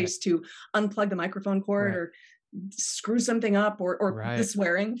enough space to unplug the microphone cord or screw something up or the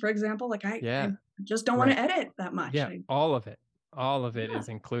swearing, for example. Like I just don't want to edit that much. Yeah, all of it is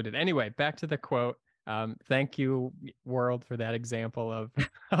included. Anyway, back to the quote. Thank you, world, for that example of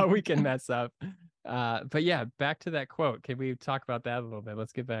how we can mess up. But yeah, back to that quote. Can we talk about that a little bit?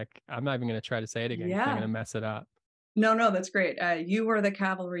 Let's get back. I'm not even going to try to say it again because I'm going to mess it up. No, that's great. You are the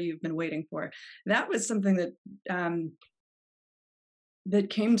cavalry you've been waiting for. That was something that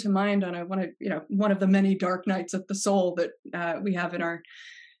that came to mind on one of the many dark nights of the soul that we have in our.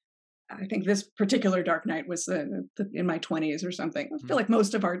 I think this particular dark night was in my 20s or something. I feel like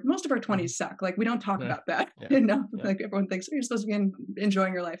most of our 20s suck. Like we don't talk about that enough. Like everyone thinks you're supposed to be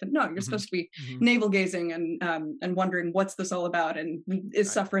enjoying your life, and no, you're supposed to be navel gazing and wondering what's this all about, and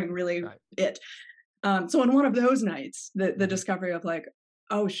is suffering really it. So in one of those nights, the discovery of like,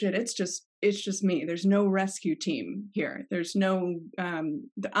 oh shit, it's just me. There's no rescue team here. There's no.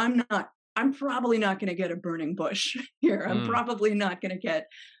 I'm probably not going to get a burning bush here. I'm probably not going to get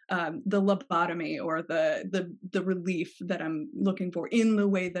the lobotomy or the relief that I'm looking for in the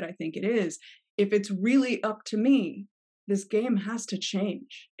way that I think it is. If it's really up to me, this game has to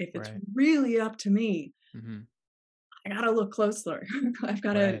change. If it's really up to me, I gotta look closer. I've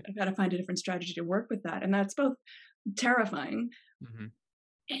got to find a different strategy to work with that, and that's both terrifying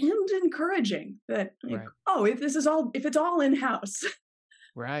and encouraging. That oh, if it's all in house.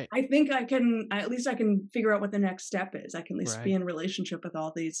 Right. I think I can figure out what the next step is. I can at least be in relationship with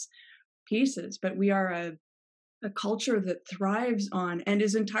all these pieces. But we are a culture that thrives on and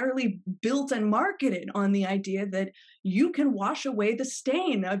is entirely built and marketed on the idea that you can wash away the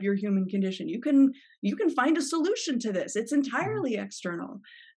stain of your human condition. You can find a solution to this. It's entirely external.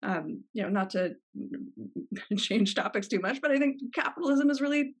 Not to change topics too much, but I think capitalism is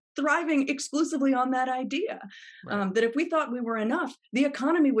really thriving exclusively on that idea. That if we thought we were enough, the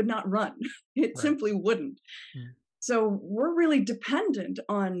economy would not run. It simply wouldn't. So we're really dependent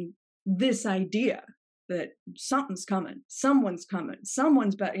on this idea that something's coming, someone's coming,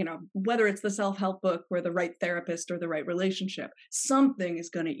 whether it's the self-help book or the right therapist or the right relationship, something is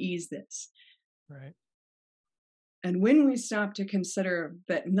going to ease this. Right. And when we stop to consider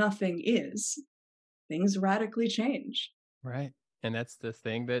that nothing is, things radically change. Right. And that's the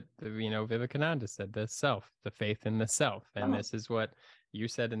thing that, Vivekananda said, the self, the faith in the self. And this is what you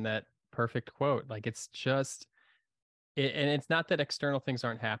said in that perfect quote. Like, it's just, and it's not that external things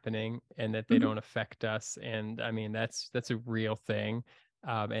aren't happening and that they don't affect us. And I mean, that's a real thing.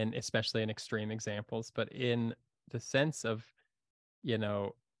 And especially in extreme examples, but in the sense of,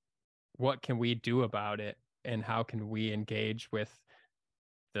 what can we do about it? And how can we engage with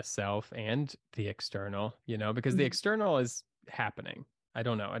the self and the external, because the external is happening. I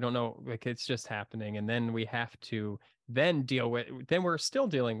don't know. Like, it's just happening. And then we have to then we're still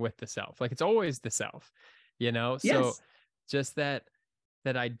dealing with the self. Like, it's always the self, So just that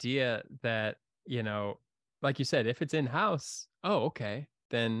idea that, like you said, if it's in-house, oh, okay,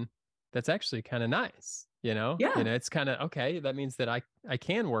 then that's actually kind of nice, it's kind of, okay, that means that I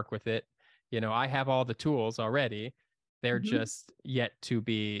can work with it. I have all the tools already. They're just yet to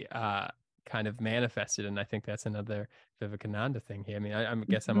be kind of manifested. And I think that's another Vivekananda thing here. I mean, I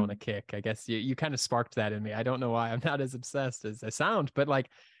guess I'm on a kick. I guess you kind of sparked that in me. I don't know why I'm not as obsessed as I sound, but like,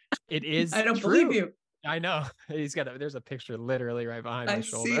 it is I don't true. believe you. I know. There's a picture literally right behind my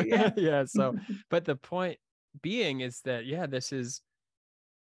shoulder. See, yeah. So, but the point being is that,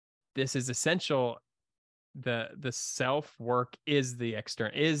 this is essential. The self work is the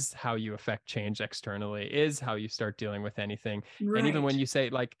external, is how you affect change externally, is how you start dealing with anything. And even when you say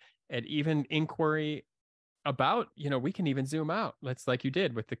like, and even inquiry about, we can even zoom out. Let's, like you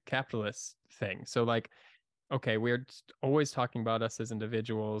did with the capitalist thing. So like, okay, we're always talking about us as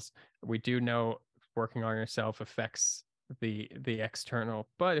individuals. We do know working on yourself affects the external,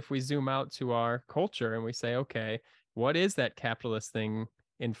 but if we zoom out to our culture and we say, okay, what is that capitalist thing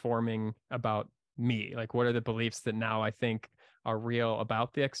informing about me? Like, what are the beliefs that now I think are real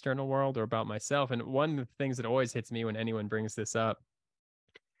about the external world or about myself? And one of the things that always hits me when anyone brings this up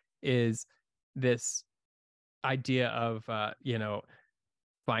is this idea of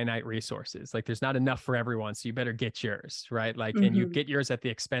finite resources. Like there's not enough for everyone, so you better get yours, right? Like, and you Mm-hmm. get yours at the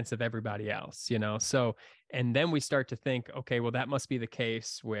expense of everybody else, So, and then we start to think, okay, well, that must be the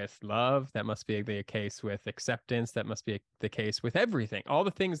case with love. That must be the case with acceptance. That must be the case with everything, all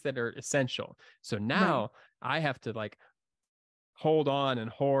the things that are essential. So Right. now I have to like hold on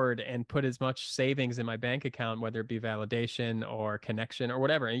and hoard and put as much savings in my bank account, whether it be validation or connection or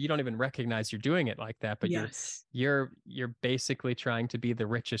whatever. And you don't even recognize you're doing it like that, but Yes. you're basically trying to be the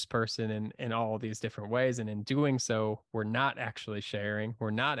richest person in all these different ways. And in doing so, we're not actually sharing, we're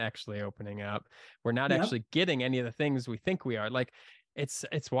not actually opening up, we're not Yep. actually getting any of the things we think we are. Like it's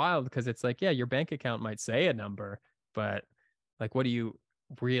wild because it's like, yeah, your bank account might say a number, but like what do you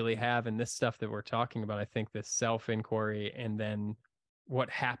really have in this stuff that we're talking about? I think this self-inquiry, and then what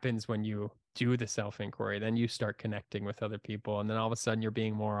happens when you do the self-inquiry, then you start connecting with other people, and then all of a sudden you're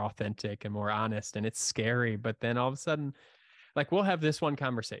being more authentic and more honest, and it's scary, but then all of a sudden, like, we'll have this one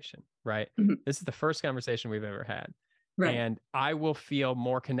conversation, right? Mm-hmm. This is the first conversation we've ever had, Right. and I will feel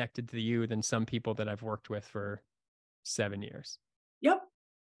more connected to you than some people that I've worked with for 7 years. Yep.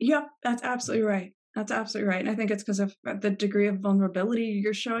 Yep. That's absolutely right. That's absolutely right. And I think it's because of the degree of vulnerability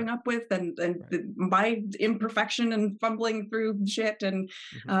you're showing Right. up with, and Right. my imperfection and fumbling through shit. And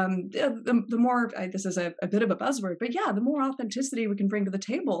Mm-hmm. the more, this is a bit of a buzzword, but yeah, the more authenticity we can bring to the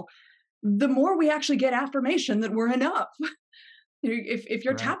table, the more we actually get affirmation that we're enough. If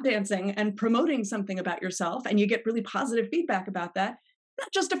you're Right. tap dancing and promoting something about yourself and you get really positive feedback about that, that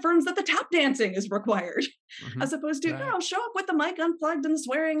just affirms that the tap dancing is required, Mm-hmm. as opposed to, Right. show up with the mic unplugged and the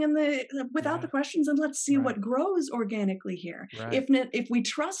swearing and the without the Yeah. questions, and let's see Right. what grows organically here. Right. If we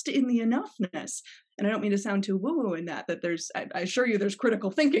trust in the enoughness, and I don't mean to sound too woo woo in that there's, I assure you there's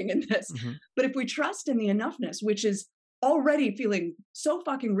critical thinking in this, Mm-hmm. but if we trust in the enoughness, which is already feeling so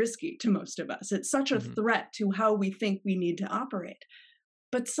fucking risky to most of us, it's such a Mm-hmm. threat to how we think we need to operate.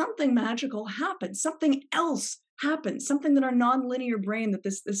 But something magical happens, something else happens, something that our nonlinear brain, that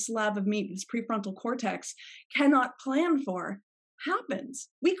this slab of meat, this prefrontal cortex cannot plan for, happens.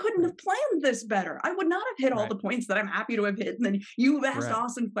 We couldn't Right. have planned this better. I would not have hit all Right. the points that I'm happy to have hit. And then you've asked Right.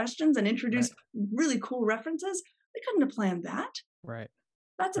 awesome questions and Right. introduced really cool references. We couldn't have planned that. Right.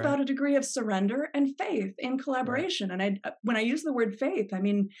 That's Right. about a degree of surrender and faith in Right. collaboration. And when I use the word faith, I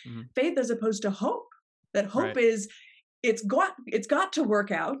mean Mm-hmm. faith as opposed to hope. That hope Right. is, it's got to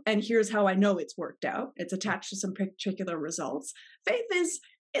work out, and here's how I know it's worked out. It's attached to some particular results. Faith is,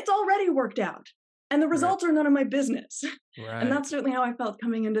 it's already worked out, and the Right. results are none of my business. And Right. that's certainly how I felt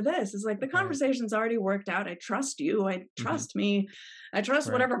coming into this. Is like, the Right. conversation's already worked out. I trust you. I Mm-hmm. trust me. I trust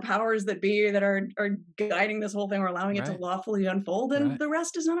Right. whatever powers that be that are guiding this whole thing or allowing it to Right. lawfully unfold. And Right. the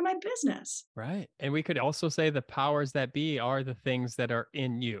rest is none of my business. Right. And we could also say the powers that be are the things that are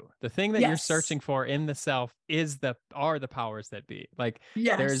in you. The thing that you're Yes. searching for in the self are the powers that be. Like there's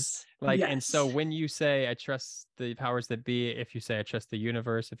Yes. like, and so Yes. when you say I trust the powers that be, if you say I trust the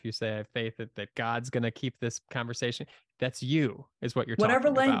universe, if you say I have faith that God's gonna keep this conversation, that's you, is what you're Whatever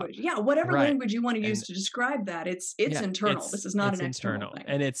talking about. language. Yeah, whatever Right. language you want to use And to describe that, it's yeah, internal. This is not it's an external internal, thing.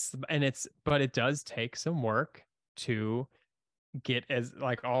 and but it does take some work to get as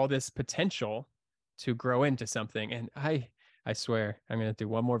like all this potential to grow into something. And I swear I'm gonna do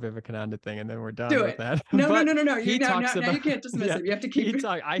one more Vivekananda thing and then we're done Do with it. that. No, no, But no, no, no. You he now, talks now, now about you can't dismiss yeah, it. You have to keep.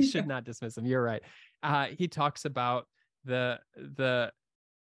 I should not dismiss him. You're right. He talks about the the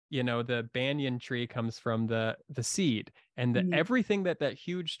banyan tree comes from the seed, and Mhm. everything that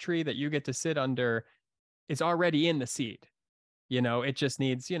huge tree that you get to sit under is already in the seed. It just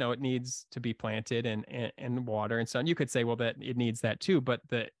needs, it needs to be planted and water and so on. You could say, well, that it needs that too, but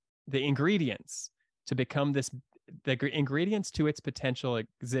the ingredients to become this, the ingredients to its potential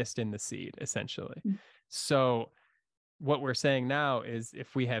exist in the seed, essentially. Mm. So what we're saying now is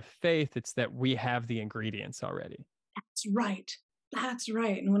if we have faith, it's that we have the ingredients already. That's right. That's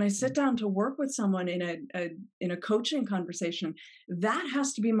right. And when I sit down to work with someone in a coaching conversation, that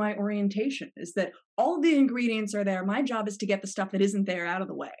has to be my orientation, is that all the ingredients are there. My job is to get the stuff that isn't there out of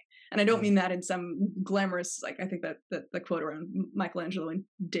the way. And I don't mean that in some glamorous, like I think that the quote around Michelangelo and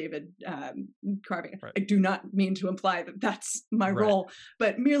David carving. Right. I do not mean to imply that that's my Right. role,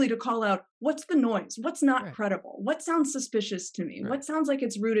 but merely to call out what's the noise, what's not Right. credible, what sounds suspicious to me, Right. what sounds like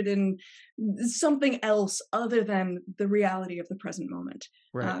it's rooted in something else other than the reality of the present moment.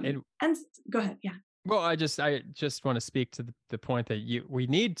 Right. And go ahead. Yeah. Well, I just want to speak to the point that we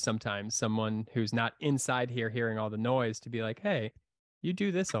need sometimes someone who's not inside here hearing all the noise to be like, hey, you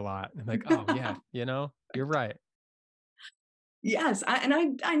do this a lot. And I'm like, oh yeah, you're right. Yes,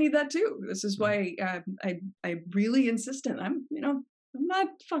 I need that too. This is Mhm. why I really insist, and I'm I'm not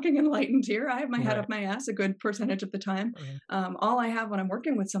fucking enlightened here. I have my head Right. up my ass a good percentage of the time. Right. All I have when I'm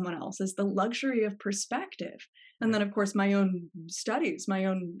working with someone else is the luxury of perspective, and Right. then of course my own studies, my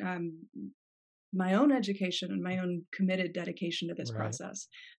own education, and my own committed dedication to this Right. process.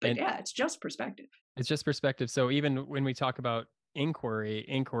 But And yeah, it's just perspective. it's just perspective. So even when we talk about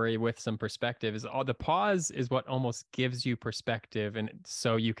inquiry with some perspective is all the pause is what almost gives you perspective. And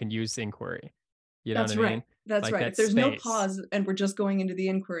so you can use inquiry. You know what That's I right. mean? That's Like right. If that there's no space. pause and we're just going into the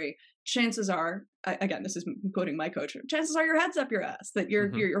inquiry, chances are, again, this is quoting my coach. Chances are your head's up your ass. That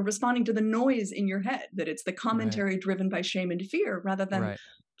Hmm. you're responding to the noise in your head. That it's the Right. commentary driven by shame and fear rather than Right.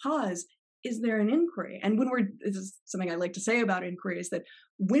 pause. Is there an inquiry? And this is something I like to say about inquiry is that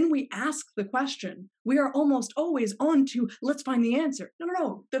when we ask the question, we are almost always on to let's find the answer.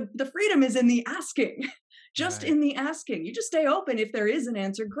 No. The freedom is in the asking. Just Right. in the asking. You just stay open. If there is an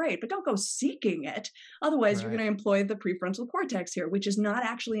answer, great, but don't go seeking it. Otherwise, you're going Right. to employ the prefrontal cortex here, which is not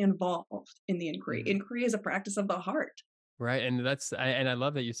actually involved in the inquiry. Mhm. Inquiry is a practice of the heart. Right. And and I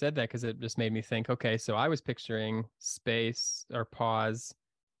love that you said that because it just made me think, okay, so I was picturing space or pause,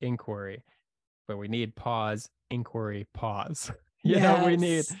 inquiry, but we need pause, inquiry, pause. Yes.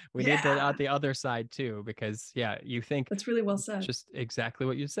 We need that Yeah. on the other side too, because yeah, you think That's really well said. just exactly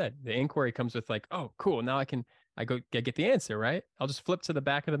what you said. The inquiry comes with like, oh, cool. Now I go get the answer, right? I'll just flip to the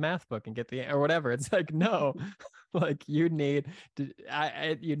back of the math book and get or whatever. It's like, no, like you need,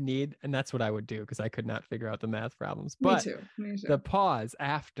 and that's what I would do because I could not figure out the math problems. Me But too. Me the too. pause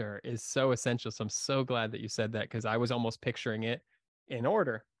after is so essential. So I'm so glad that you said that because I was almost picturing it in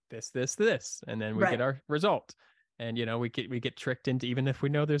order. This, and then we get Right. our result. And we get tricked into even if we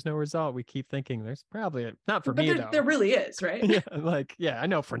know there's no result, we keep thinking there's probably not for But me there though. really is, right? Yeah, like I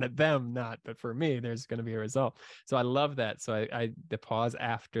know for them not, but for me there's going to be a result. So I love that. So I the pause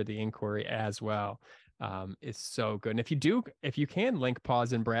after the inquiry as well is so good. And if you can link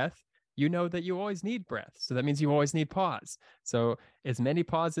pause and breath, you know that you always need breath. So that means you always need pause. So as many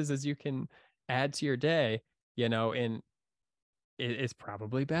pauses as you can add to your day, and it is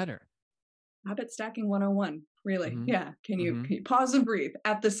probably better. Habit stacking 101. Really. Hmm. Yeah. Hmm. Can you pause and breathe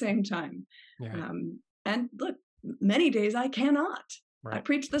at the same time? Right. And look, many days I cannot. I Right.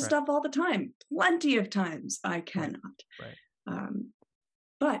 preach this Right. stuff all the time. Plenty of times I Right. cannot. Right. Um,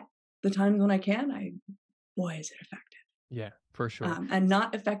 but the times when I can, boy, is it effective. Yeah, for sure. And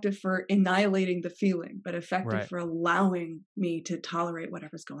not effective for annihilating the feeling, but effective Right. for allowing me to tolerate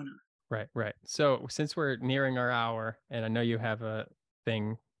whatever's going on. Right, right. So since we're nearing our hour, and I know you have a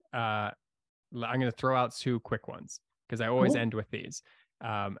thing, I'm going to throw out two quick ones because I always Cool. end with these.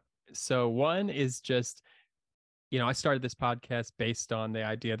 Um, so one is just, I started this podcast based on the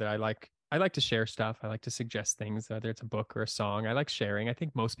idea that I like to share stuff. I like to suggest things, whether it's a book or a song. I like sharing. I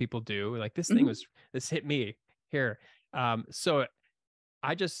think most people do. Like Hmm. this hit me here. So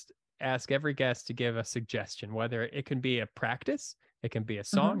I just ask every guest to give a suggestion, whether it can be a practice, it can be a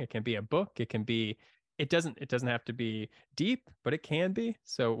Uh-huh. song, it can be a book, it doesn't have to be deep, but it can be.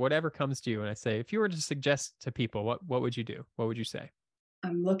 So whatever comes to you. And I say, if you were to suggest to people, what would you do? What would you say?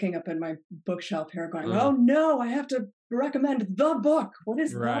 I'm looking up in my bookshelf here going, oh Mm, no, I have to recommend the book. What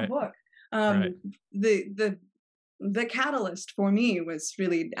is the right, book? right. The catalyst for me was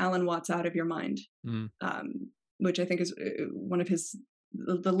really Alan Watts' Out of Your Mind, Mm, which I think is one of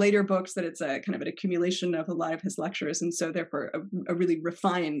the later books that it's a kind of an accumulation of a lot of his lectures. And so therefore a really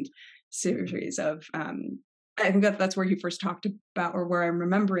refined mhm. series of, I think that's where he first talked about, or where I'm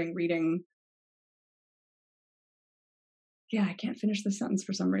remembering reading. Yeah, I can't finish the sentence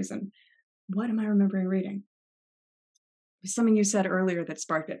for some reason. What am I remembering reading? Something you said earlier that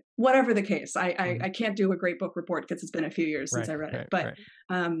sparked it. Whatever the case, Mhm. I can't do a great book report because it's been a few years since Right, I read it. right, But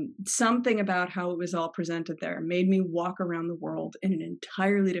right, something about how it was all presented there made me walk around the world in an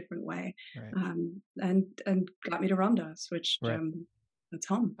entirely different way, right, and got me to Ram Dass, which right. that's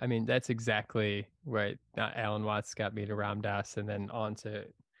home. I mean, that's exactly right. Alan Watts got me to Ram Dass and then on to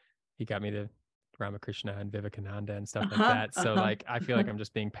he got me to Ramakrishna and Vivekananda and stuff Uh like huh. that. Uh So huh. like I feel like I'm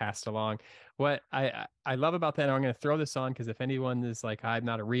just being passed along. What I love about that, and I'm going to throw this on because if anyone is like I'm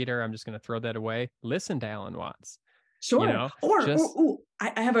not a reader, I'm just going to throw that away. Listen to Alan Watts. You Sure. know, Or just ooh,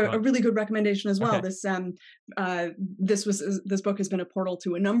 I have go a on. really good recommendation as well. Okay, Uh, this book has been a portal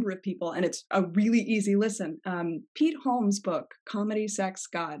to a number of people, and it's a really easy listen. Pete Holmes' book, Comedy, Sex,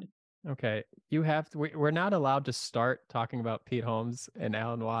 God. okay. You have to, we're not allowed to start talking about Pete Holmes and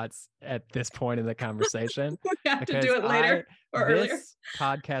Alan Watts at this point in the conversation We have to do because it I later or earlier. this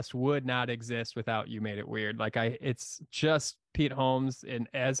podcast would not exist without You Made It Weird. Like it's just Pete Holmes and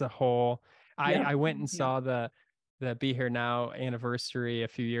as a whole. Yeah. I went and Yeah. saw the Be Here Now anniversary a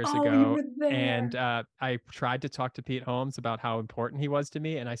few years Oh, you ago, were and there. I tried to talk to Pete Holmes about how important he was to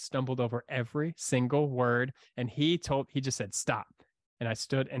me, and I stumbled over every single word. And he just said stop,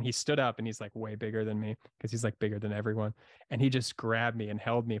 and he stood up, and he's like way bigger than me because he's like bigger than everyone, and he just grabbed me and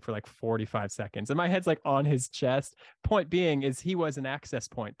held me for like 45 seconds, and my head's like on his chest. Point being is he was an access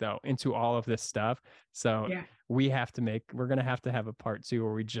point though into all of this stuff. So Yeah. we're going to have a part 2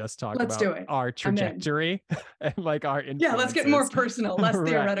 where we just talk Let's about do it. our I'm in. trajectory and like our Yeah, let's get more influences. personal, less Right,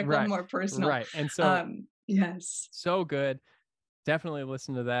 theoretical, right, more personal. right. And so, Yes. so good. Definitely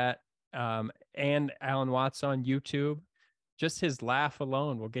listen to that. And Alan Watts on YouTube. Just his laugh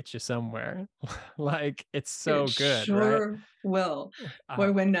alone will get you somewhere. Like, it's so It good, right? sure will.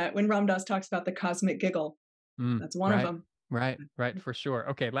 Boy, Uh, when Ram Dass talks about the cosmic giggle, that's one of right, them. right, for sure.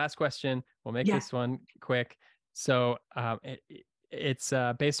 Okay, last question. We'll make Yeah. this one quick. So, it's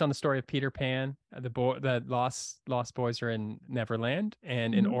based on the story of Peter Pan. The lost boys are in Neverland,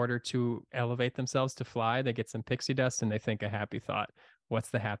 and in Mhm. order to elevate themselves to fly, they get some pixie dust and they think a happy thought. What's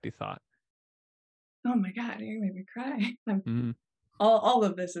the happy thought? Oh my God, you're gonna make me cry. Mm. All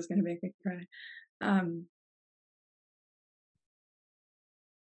of this is gonna make me cry.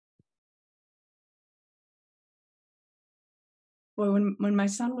 Boy, when my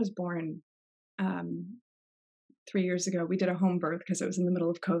son was born, 3 years ago, we did a home birth because it was in the middle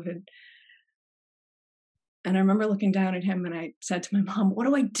of COVID. And I remember looking down at him and I said to my mom, "What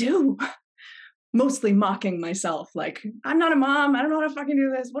do I do?" Mostly mocking myself, like, "I'm not a mom. I don't know how to fucking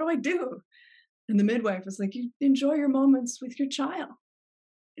do this. What do I do?" And the midwife was like, "You enjoy your moments with your child."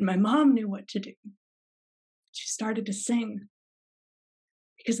 And my mom knew what to do. She started to sing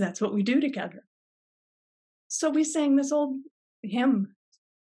because that's what we do together. So we sang this old hymn,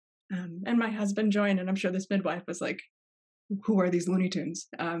 and my husband joined, and I'm sure this midwife was like, "Who are these Looney Tunes?"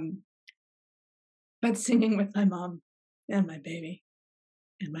 But singing with my mom and my baby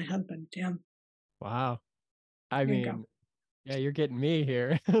and my husband, Tim. Wow. I There you go. mean, yeah, you're getting me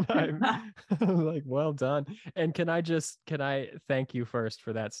here. I'm like, well done. And can I thank you first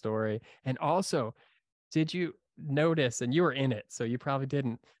for that story? And also, did you notice, and you were in it, so you probably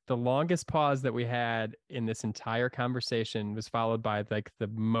didn't, the longest pause that we had in this entire conversation was followed by like the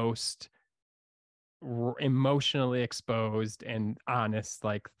most emotionally exposed and honest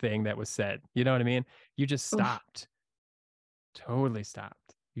like thing that was said. You know what I mean? You just Oof, stopped, totally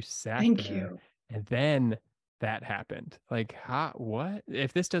stopped. You sat thank there, you. and then that happened. Like, how, what?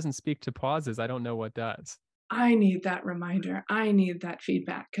 If this doesn't speak to pauses, I don't know what does. I need that reminder. I need that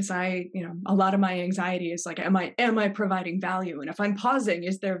feedback because a lot of my anxiety is like, am I providing value? And if I'm pausing,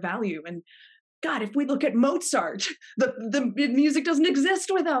 is there value? And God, if we look at Mozart, the music doesn't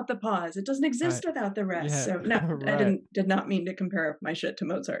exist without the pause. It doesn't exist Right. without the rest. Yeah. So no, I Right. did not mean to compare my shit to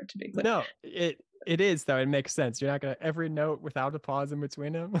Mozart, to be clear. No, it is though. It makes sense. You're not gonna every note without a pause in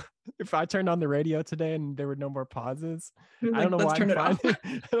between them. If I turned on the radio today and there were no more pauses, I don't Like, know let's why I'm turn it off. finding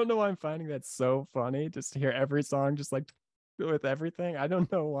I don't know why I'm finding that so funny just to hear every song just like with everything. I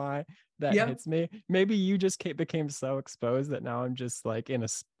don't know why that Yep. hits me. Maybe you just became so exposed that now I'm just like in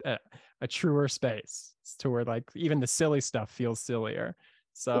a truer space to where like even the silly stuff feels sillier.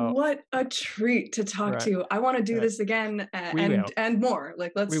 So What a treat to talk right, to you. I want to do right. this again We will. and more.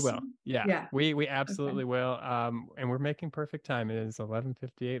 Like We let's will. Yeah. yeah. We Okay. absolutely will. And we're making perfect time. It is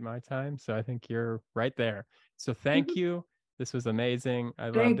 11:58 my time, so I think you're right there. So thank you. This was amazing. I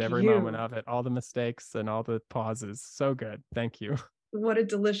loved Thank every moment you. of it, all the mistakes and all the pauses. So good. Thank you. What a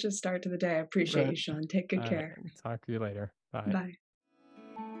delicious start to the day. I appreciate Right. you, Sean. Take good All right. care. Talk to you later. Bye. Bye.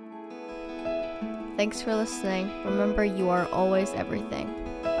 Thanks for listening. Remember, you are always everything.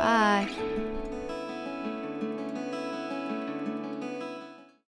 Bye.